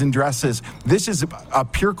maidens in dresses. This is a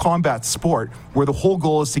pure combat sport where the whole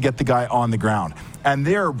goal is to get the guy on the ground. And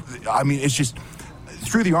it's just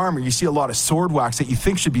through the armor, you see a lot of sword wax that you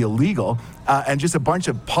think should be illegal, and just a bunch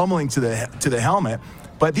of pummeling to the helmet.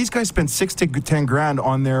 But these guys spend $6 to $10,000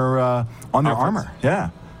 on their armor. Yeah,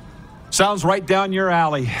 sounds right down your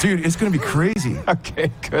alley, dude. It's going to be crazy.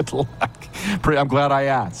 Okay, good luck. I'm glad I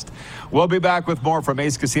asked. We'll be back with more from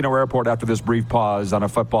Ace Casino Airport after this brief pause on a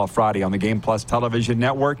Football Friday on the Game Plus Television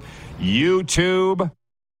Network, YouTube,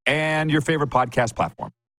 and your favorite podcast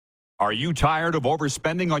platform. Are you tired of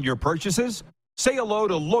overspending on your purchases? Say hello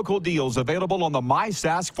to local deals available on the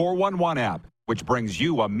MySask 411 app, which brings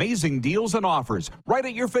you amazing deals and offers right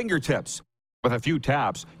at your fingertips. With a few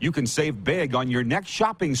taps, you can save big on your next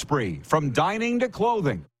shopping spree, from dining to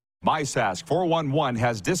clothing. MySask 411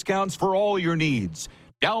 has discounts for all your needs.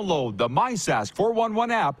 Download the MySask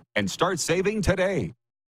 411 app and start saving today.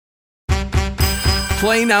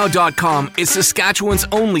 PlayNow.com is Saskatchewan's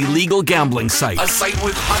only legal gambling site. A site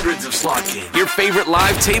with hundreds of slot games, your favorite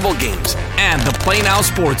live table games, and the Play Now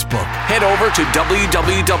Sportsbook. Head over to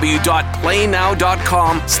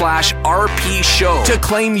www.playnow.com/RP Show to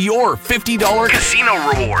claim your $50 casino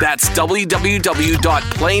reward. That's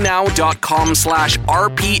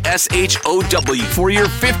www.playnow.com/RPSHOW for your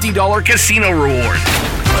 $50 casino reward.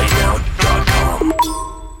 PlayNow.com.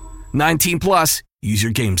 19 plus. Use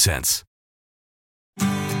your game sense.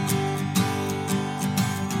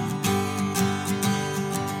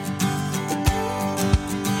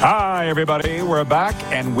 Hi, everybody. We're back,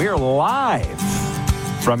 and we're live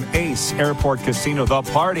from Ace Airport Casino. The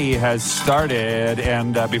party has started,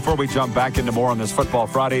 and before we jump back into more on this Football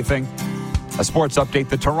Friday thing, a sports update.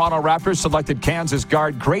 The Toronto Raptors selected Kansas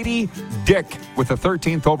guard Grady Dick with the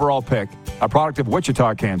 13th overall pick a product of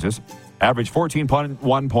Wichita, Kansas, averaged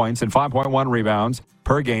 14.1 points and 5.1 rebounds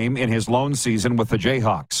per game in his lone season with the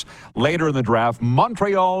Jayhawks. Later in the draft,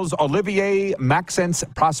 Montreal's Olivier Maxence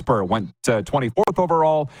Prosper went 24th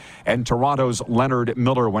overall, and Toronto's Leonard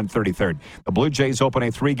Miller went 33rd. The Blue Jays open a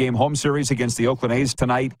 3-game home series against the Oakland A's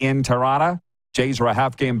tonight in Toronto. Jays are a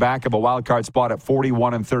half game back of a wild card spot at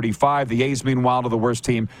 41-35. The A's, meanwhile, are the worst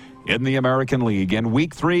team in the American League. And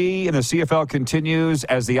Week 3 in the CFL continues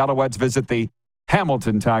as the Alouettes visit the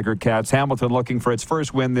Hamilton Tiger Cats. Hamilton looking for its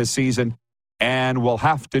first win this season, and will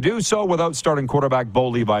have to do so without starting quarterback Bo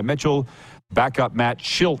Levi Mitchell. Backup Matt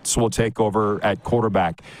Schultz will take over at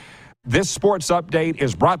quarterback. This sports update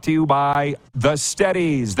is brought to you by The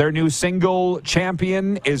Steadies. Their new single,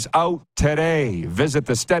 Champion, is out today. Visit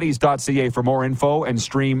thesteadies.ca for more info and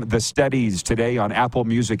stream The Steadies today on Apple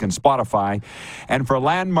Music and Spotify. And for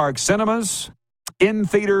Landmark Cinemas, in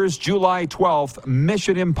theaters July 12th,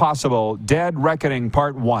 Mission Impossible Dead Reckoning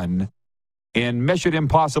Part 1. In Mission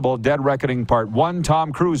Impossible Dead Reckoning Part 1,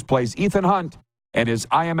 Tom Cruise plays Ethan Hunt, and his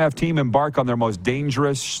IMF team embark on their most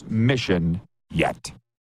dangerous mission yet.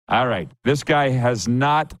 All right, this guy has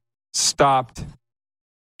not stopped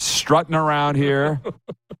strutting around here.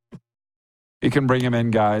 You can bring him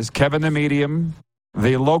in, guys. Kevin the Medium,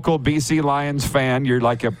 the local BC Lions fan. You're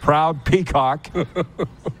like a proud peacock.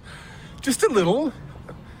 Just a little.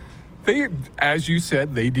 They, as you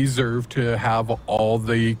said, they deserve to have all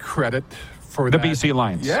the credit for the that. BC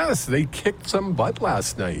Lions. Yes, they kicked some butt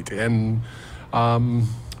last night. And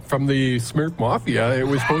from the Smurf Mafia, it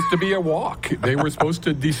was supposed to be a walk. They were supposed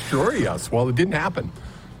to destroy us. Well, it didn't happen.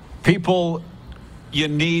 People, you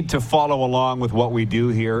need to follow along with what we do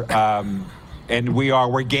here. And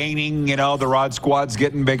we're gaining, the Rod Squad's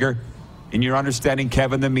getting bigger. And you're understanding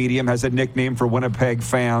Kevin the Medium has a nickname for Winnipeg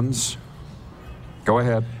fans. Go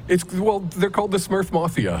ahead. They're called the Smurf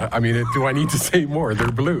Mafia. I mean, do I need to say more?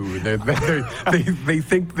 They're blue. They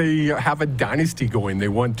think they have a dynasty going. They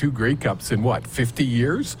won 2 Grey Cups in 50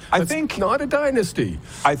 years? I think not a dynasty.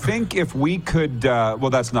 I think if we could,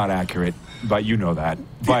 that's not accurate, but you know that.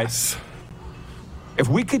 But yes. If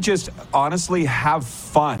we could just honestly have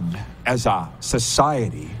fun as a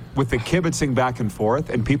society with the kibitzing back and forth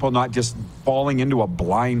and people not just falling into a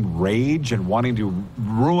blind rage and wanting to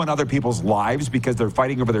ruin other people's lives because they're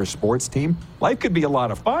fighting over their sports team, life could be a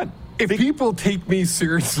lot of fun. If people take me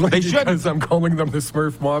seriously because I'm calling them the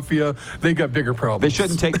Smurf Mafia, they got bigger problems. They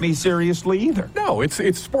shouldn't take me seriously either. No, it's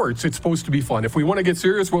sports. It's supposed to be fun. If we want to get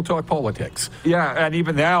serious, we'll talk politics. Yeah, and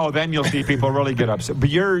even now, then you'll see people really get upset. But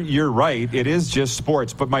you're right. It is just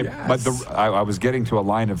sports. But I was getting to a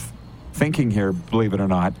line of thinking here, believe it or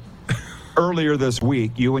not. Earlier this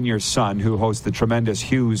week, you and your son, who hosts the tremendous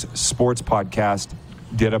Hughes Sports Podcast,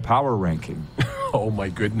 did a power ranking. Oh, my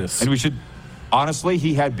goodness. And we should... Honestly,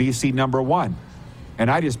 he had BC number 1. And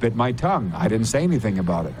I just bit my tongue. I didn't say anything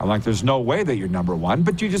about it. I'm like, there's no way that you're number 1,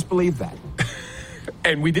 but you just believe that.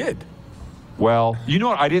 And we did. Well, you know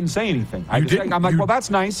what? I didn't say anything. I'm like, well, that's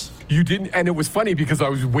nice. You didn't, and it was funny because I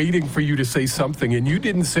was waiting for you to say something, and you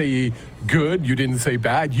didn't say good, you didn't say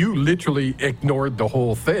bad. You literally ignored the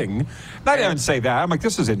whole thing. I didn't say that. I'm like,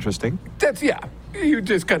 this is interesting. You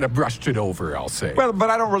just kind of brushed it over, I'll say. Well, but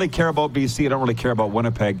I don't really care about BC. I don't really care about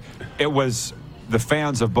Winnipeg. It was the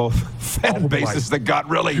fans of both fan bases that got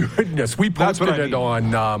really... Goodness, we posted it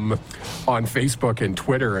on Facebook and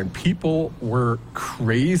Twitter, and people were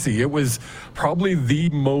crazy. It was probably the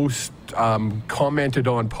most commented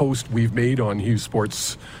on post we've made on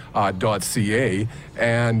HughesSports.ca.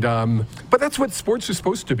 But that's what sports is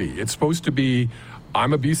supposed to be. It's supposed to be,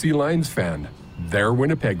 I'm a BC Lions fan. They're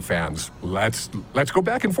Winnipeg fans. Let's go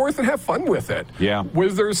back and forth and have fun with it. Yeah.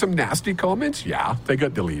 Was there some nasty comments? Yeah, they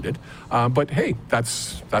got deleted. But hey,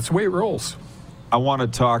 that's the way it rolls. I want to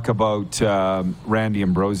talk about Randy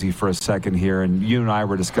Ambrosie for a second here, and you and I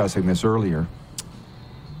were discussing this earlier.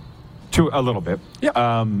 A little bit.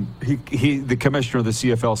 Yeah. The commissioner of the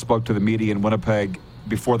CFL spoke to the media in Winnipeg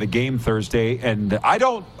before the game Thursday, and I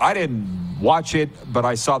didn't watch it, but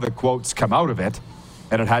I saw the quotes come out of it.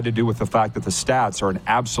 And it had to do with the fact that the stats are an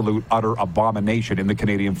absolute, utter abomination in the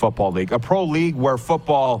Canadian Football League. A pro league where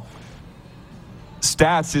football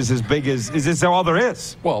stats is as big as is all there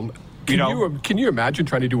is. Well, can you imagine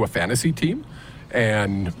trying to do a fantasy team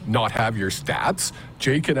and not have your stats?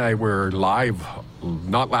 Jake and I were live,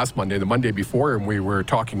 not last Monday, the Monday before, and we were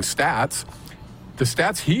talking stats. the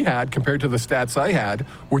stats he had compared to the stats I had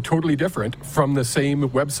were totally different from the same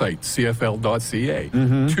website, CFL.ca.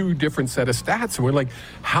 Two different set of stats. And we're like,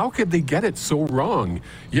 how could they get it so wrong?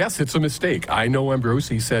 Yes, it's a mistake. I know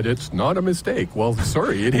Ambrosi said it's not a mistake. Well,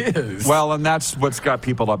 sorry, it is. Well, and that's what's got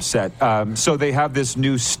people upset. So they have this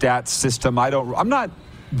new stat system. I'm not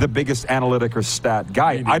the biggest analytic or stat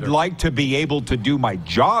guy. I'd like to be able to do my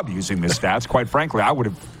job using the stats. Quite frankly, I would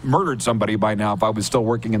have murdered somebody by now if I was still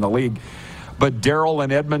working in the league. But Daryl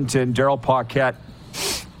in Edmonton, Daryl Paquette,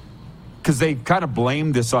 because they kind of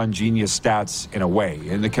blamed this on Genius Stats in a way.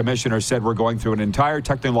 And the commissioner said, we're going through an entire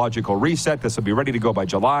technological reset. This will be ready to go by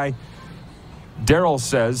July. Daryl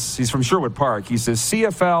says, he's from Sherwood Park, he says,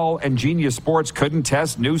 CFL and Genius Sports couldn't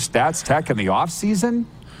test new stats tech in the offseason?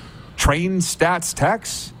 Train stats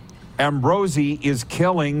techs? Ambrosi is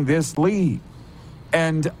killing this league.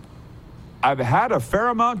 And I've had a fair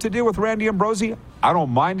amount to do with Randy Ambrosi. I don't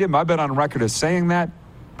mind him. I've been on record as saying that.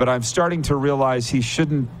 But I'm starting to realize he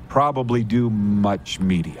shouldn't probably do much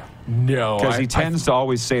media. No. Because he tends to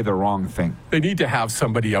always say the wrong thing. They need to have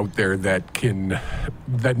somebody out there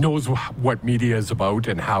that knows what media is about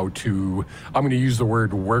and how to, I'm going to use the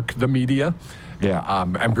word work the media. Yeah.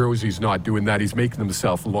 Ambrosi's not doing that. He's making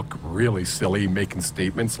himself look really silly, making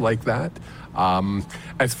statements like that.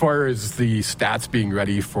 As far as the stats being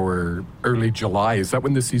ready for early July, is that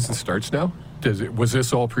when the season starts now? Was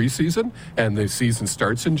this all preseason and the season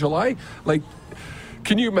starts in July? Like,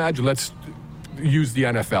 can you imagine? Let's use the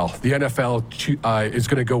NFL. The NFL is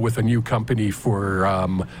going to go with a new company for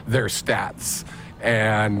their stats.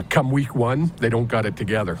 And come week one, they don't got it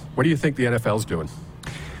together. What do you think the NFL's doing?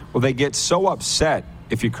 Well, they get so upset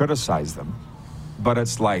if you criticize them. But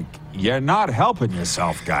it's like, you're not helping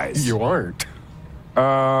yourself, guys. You aren't.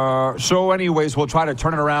 So anyways, we'll try to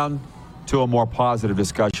turn it around to a more positive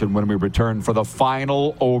discussion when we return for the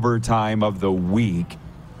final overtime of the week.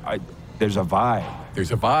 There's a vibe.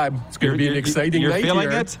 There's a vibe. It's going to be an exciting night here. You're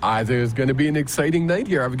feeling it? There's going to be an exciting night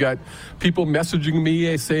here. I've got people messaging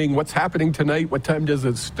me saying, what's happening tonight? What time does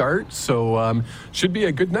it start? So should be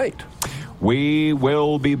a good night. We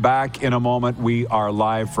will be back in a moment. We are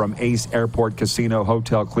live from Ace Airport Casino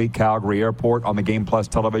Hotel Cleat, Calgary Airport on the Game Plus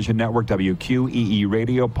Television Network, WQEE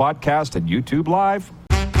Radio Podcast, and YouTube Live.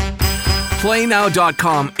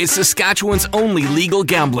 PlayNow.com is Saskatchewan's only legal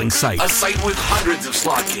gambling site. A site with hundreds of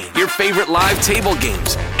slot games, your favorite live table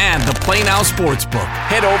games, and the Play Now Sportsbook.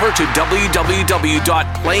 Head over to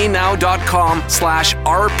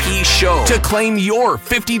www.playnow.com/RP Show to claim your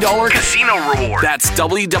 $50 casino reward. That's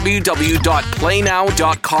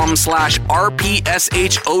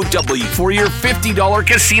www.playnow.com/RPSHOW for your $50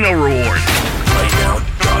 casino reward.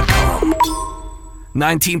 PlayNow.com.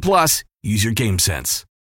 19 plus. Use your game sense.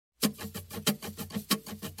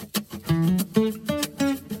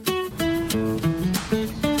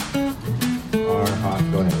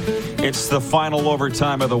 It's the final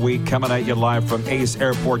overtime of the week coming at you live from Ace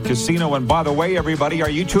Airport Casino. And by the way, everybody, are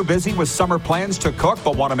you too busy with summer plans to cook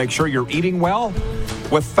but want to make sure you're eating well?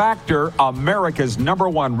 With Factor, America's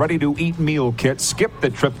 #1 ready-to-eat meal kit, skip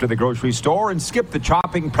the trip to the grocery store and skip the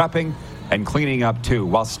chopping, prepping, and cleaning up too,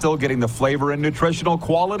 while still getting the flavor and nutritional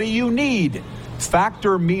quality you need.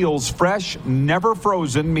 Factor meals, fresh, never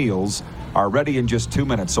frozen meals, are ready in just 2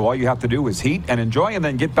 minutes. So all you have to do is heat and enjoy and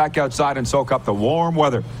then get back outside and soak up the warm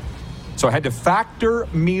weather. So head to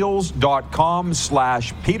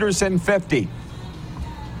factormeals.com/Peterson50.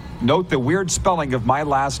 Note the weird spelling of my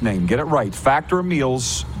last name. Get it right.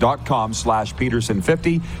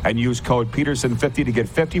 Factormeals.com/Peterson50 and use code Peterson50 to get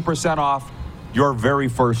 50% off your very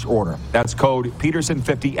first order. That's code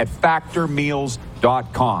Peterson50 at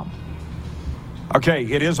factormeals.com. Okay,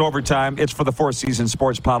 it is overtime. It's for the Four Seasons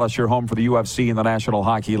Sports Palace, your home for the UFC and the National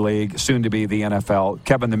Hockey League, soon to be the NFL.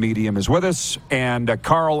 Kevin the Medium is with us, and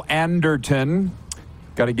Carl Anderton,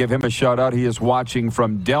 got to give him a shout out. He is watching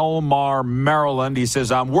from Del Mar, Maryland. He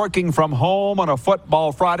says, I'm working from home on a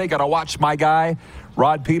football Friday. Got to watch my guy,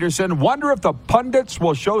 Rod Peterson. Wonder if the pundits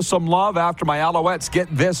will show some love after my Alouettes get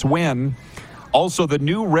this win. Also, the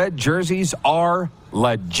new red jerseys are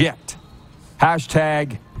legit.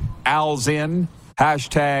 Hashtag Al's in.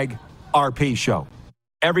 Hashtag RP Show.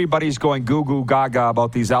 Everybody's going goo goo gaga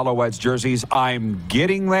about these Alouettes jerseys. I'm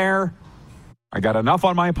getting there. I got enough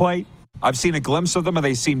on my plate. I've seen a glimpse of them and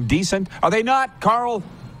they seem decent. Are they not, Carl?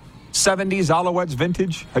 70s Alouettes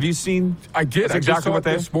vintage? Have you seen? I did. That's I exactly just saw what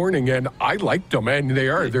it this morning, and I liked them, and they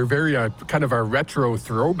are. They're very kind of a retro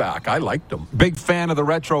throwback. I liked them. Big fan of the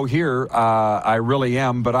retro here. I really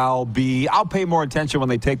am, but I'll pay more attention when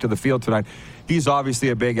they take to the field tonight. He's obviously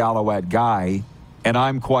a big Alouette guy, and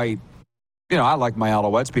I'm quite I like my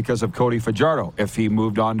Alouettes because of Cody Fajardo. If he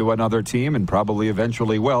moved on to another team, and probably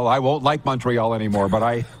eventually will, I won't like Montreal anymore, but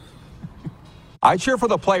I cheer for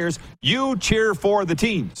the players. You cheer for the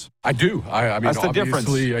teams. I do. I mean, that's the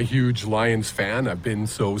obviously difference. A huge Lions fan. I've been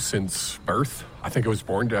so since birth. I think I was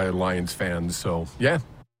born a Lions fan. So, yeah,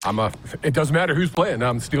 it doesn't matter who's playing.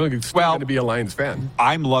 I'm still going to be a Lions fan.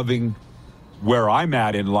 I'm loving where I'm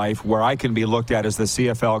at in life, where I can be looked at as the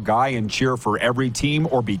CFL guy and cheer for every team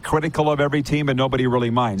or be critical of every team, and nobody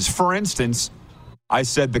really minds. For instance, I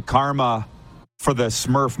said the karma for the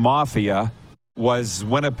Smurf Mafia was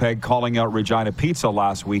Winnipeg calling out Regina Pizza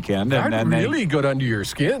last weekend. That really got under your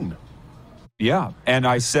skin. Yeah, and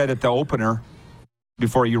I said at the opener,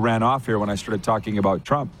 before you ran off here when I started talking about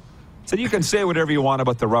Trump, I said you can say whatever you want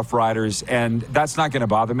about the Rough Riders, and that's not going to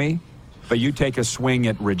bother me, but you take a swing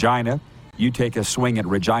at Regina, you take a swing at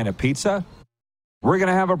Regina Pizza, we're going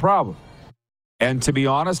to have a problem. And to be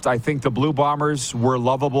honest, I think the Blue Bombers were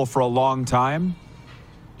lovable for a long time,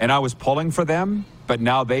 and I was pulling for them. But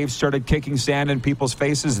now they've started kicking sand in people's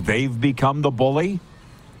faces. They've become the bully.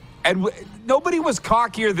 And nobody was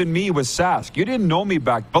cockier than me with Sask. You didn't know me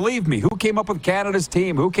back. Believe me, who came up with Canada's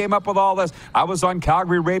team? Who came up with all this? I was on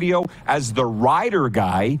Calgary radio as the rider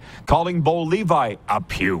guy, calling Bo Levi a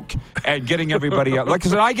puke and getting everybody out. Like I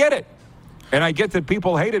said, I get it. And I get that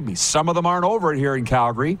people hated me. Some of them aren't over it here in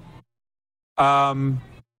Calgary.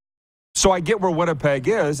 So I get where Winnipeg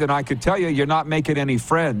is, and I could tell you, you're not making any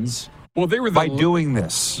friends. Well, they were by doing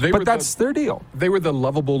this. But that's their deal. They were the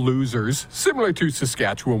lovable losers, similar to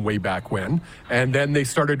Saskatchewan way back when. And then they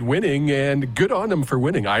started winning, and good on them for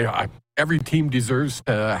winning. Every team deserves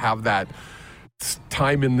to have that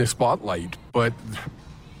time in the spotlight. But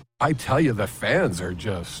I tell you, the fans are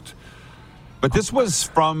just... But this was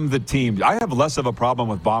from the team. I have less of a problem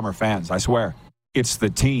with Bomber fans, I swear. It's the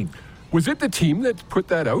team. Was it the team that put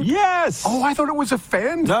that out? Yes. Oh, I thought it was a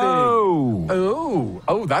fan thing.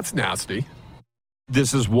 Oh, that's nasty.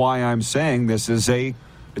 This is why I'm saying it's a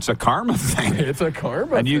karma thing. It's a karma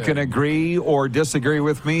thing. And you can agree or disagree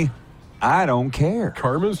with me. I don't care.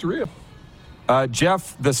 Karma's real.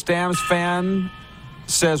 Jeff, the Stamps fan,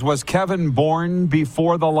 says, was Kevin born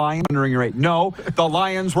before the Lions? No, the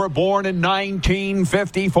Lions were born in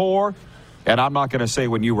 1954. And I'm not going to say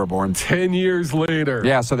when you were born. 10 years later.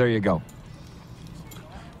 Yeah, so there you go.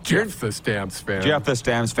 Jeff the Stamps fan. Jeff the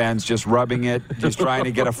Stamps fan's just rubbing it, just trying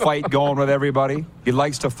to get a fight going with everybody. He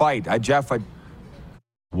likes to fight.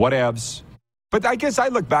 Whatevs. But I guess I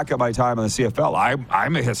look back at my time in the CFL.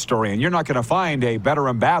 I'm a historian. You're not going to find a better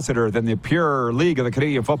ambassador than the pure league of the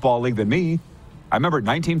Canadian Football League than me. I remember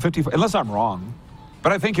 1954, unless I'm wrong.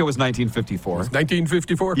 But I think it was 1954.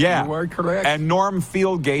 1954? Yeah. You are correct. And Norm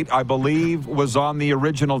Fieldgate, I believe, was on the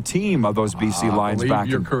original team of those BC Lions back.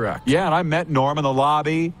 You're correct. Yeah, and I met Norm in the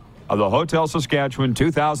lobby of the Hotel Saskatchewan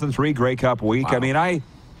 2003 Grey Cup week. Wow. I mean,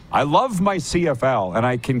 I love my CFL, and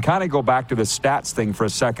I can kind of go back to the stats thing for a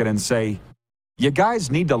second and say, you guys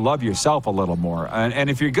need to love yourself a little more. And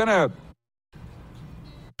if you're going to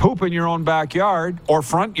poop in your own backyard or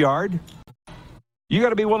front yard, you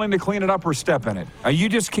got to be willing to clean it up or step in it.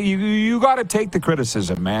 You got to take the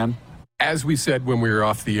criticism, man. As we said when we were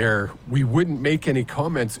off the air, we wouldn't make any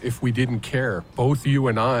comments if we didn't care. Both you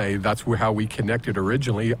and I, that's how we connected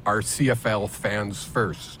originally, are CFL fans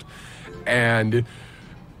first. And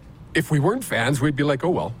if we weren't fans, we'd be like,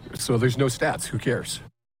 oh, well, so there's no stats. Who cares?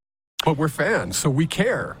 But we're fans, so we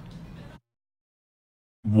care.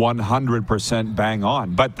 100% bang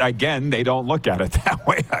on. But again, they don't look at it that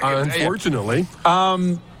way. Unfortunately.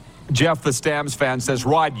 Jeff, the Stamps fan, says,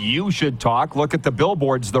 Rod, you should talk. Look at the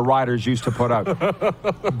billboards the Riders used to put out.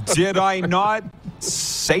 Did I not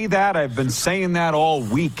say that? I've been saying that all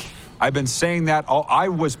week. I've been saying that. I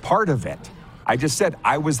was part of it. I just said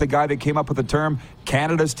I was the guy that came up with the term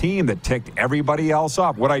Canada's team that ticked everybody else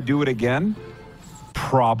off. Would I do it again?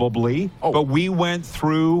 Probably. Oh. But we went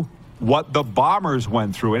through what the Bombers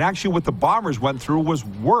went through. And actually what the Bombers went through was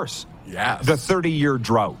worse. Yes. The 30-year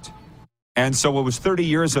drought. And so it was 30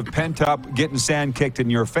 years of pent-up, getting sand kicked in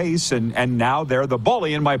your face, and now they're the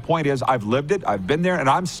bully. And my point is, I've lived it, I've been there, and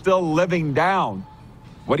I'm still living down.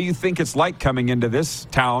 What do you think it's like coming into this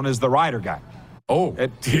town as the rider guy? Oh,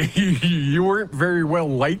 you weren't very well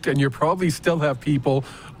liked, and you probably still have people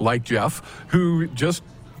like Jeff who just,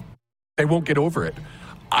 they won't get over it.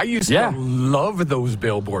 I used to love those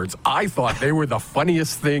billboards. I thought they were the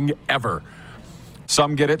funniest thing ever.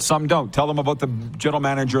 Some get it, some don't. Tell them about the general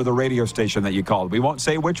manager of the radio station that you called. We won't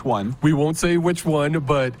say which one. We won't say which one,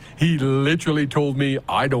 but he literally told me,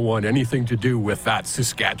 I don't want anything to do with that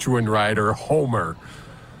Saskatchewan rider, Homer.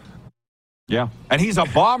 Yeah, and he's a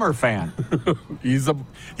Bomber fan.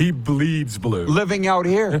 He bleeds blue. Living out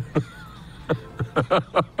here.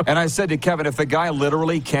 And I said to Kevin, if the guy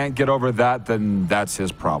literally can't get over that, then that's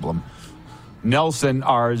his problem. Nelson,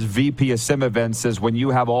 our VP of Sim Events, says when you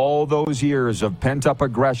have all those years of pent-up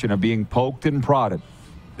aggression of being poked and prodded,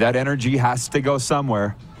 that energy has to go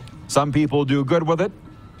somewhere. Some people do good with it.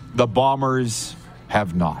 The Bombers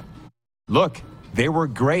have not. Look, they were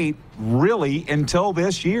great, really, until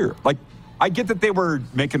this year. Like, I get that they were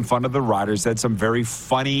making fun of the Riders. They had some very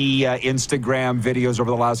funny Instagram videos over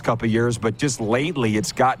the last couple of years, but just lately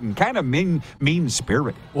it's gotten kind of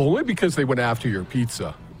mean-spirited. Well, only because they went after your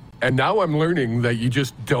pizza. And now I'm learning that you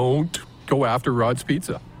just don't go after Rod's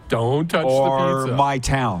Pizza. Don't touch the pizza. Or my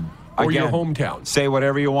town. Or Again, your hometown. Say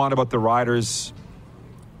whatever you want about the Riders,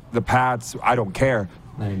 the Pats, I don't care.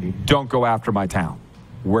 90. Don't go after my town.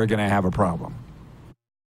 We're going to have a problem.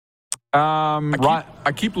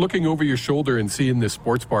 I keep looking over your shoulder and seeing this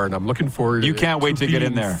sports bar, and I'm looking forward. You can't wait to get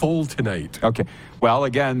in there. Full tonight. Okay. Well,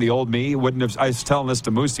 again, the old me wouldn't have. I was telling this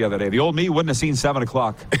to Moose the other day. The old me wouldn't have seen 7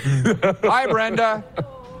 o'clock. Hi, Brenda.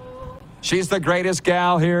 She's the greatest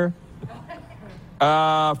gal here.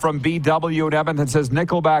 From BW in Edmonton says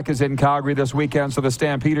Nickelback is in Calgary this weekend, so the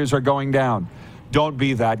Stampeders are going down. Don't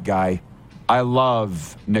be that guy. I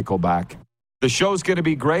love Nickelback. The show's going to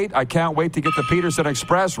be great. I can't wait to get the Peterson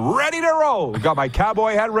Express ready to roll. Got my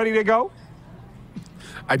cowboy hat ready to go.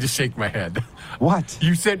 I just shake my head. What?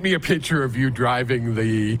 You sent me a picture of you driving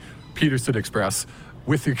the Peterson Express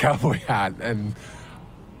with your cowboy hat, and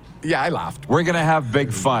yeah, I laughed. We're going to have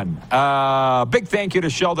big fun. Big thank you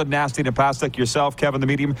to Sheldon, Nasty, Napastuk, yourself, Kevin the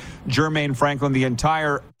Medium, Jermaine Franklin, the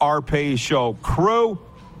entire RPay show crew.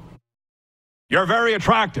 You're very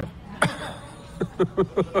attractive.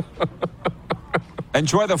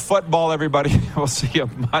 Enjoy the football, everybody. We'll see you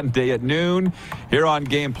Monday at noon here on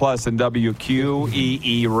Game Plus and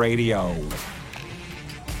WQEE Radio.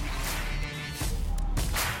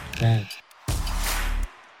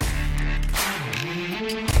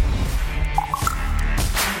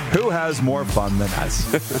 Who has more fun than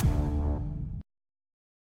us?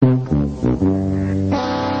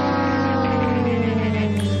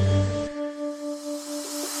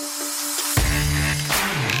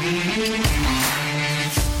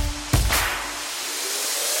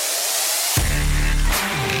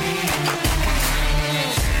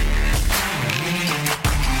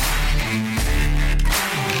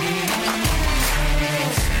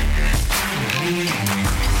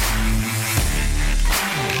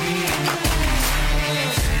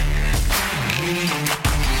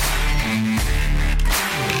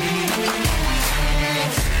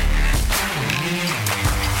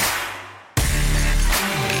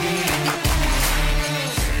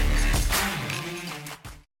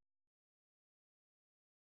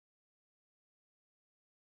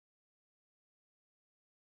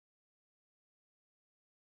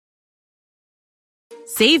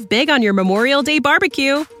 Save big on your Memorial Day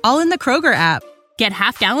barbecue, all in the Kroger app. Get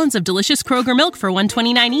half gallons of delicious Kroger milk for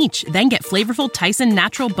 $1.29 each. Then get flavorful Tyson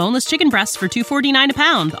natural boneless chicken breasts for $2.49 a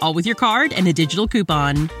pound, all with your card and a digital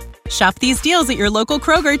coupon. Shop these deals at your local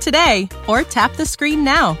Kroger today, or tap the screen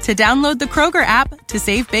now to download the Kroger app to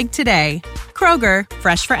save big today. Kroger,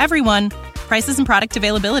 fresh for everyone. Prices and product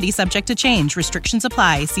availability subject to change. Restrictions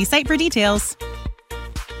apply. See site for details.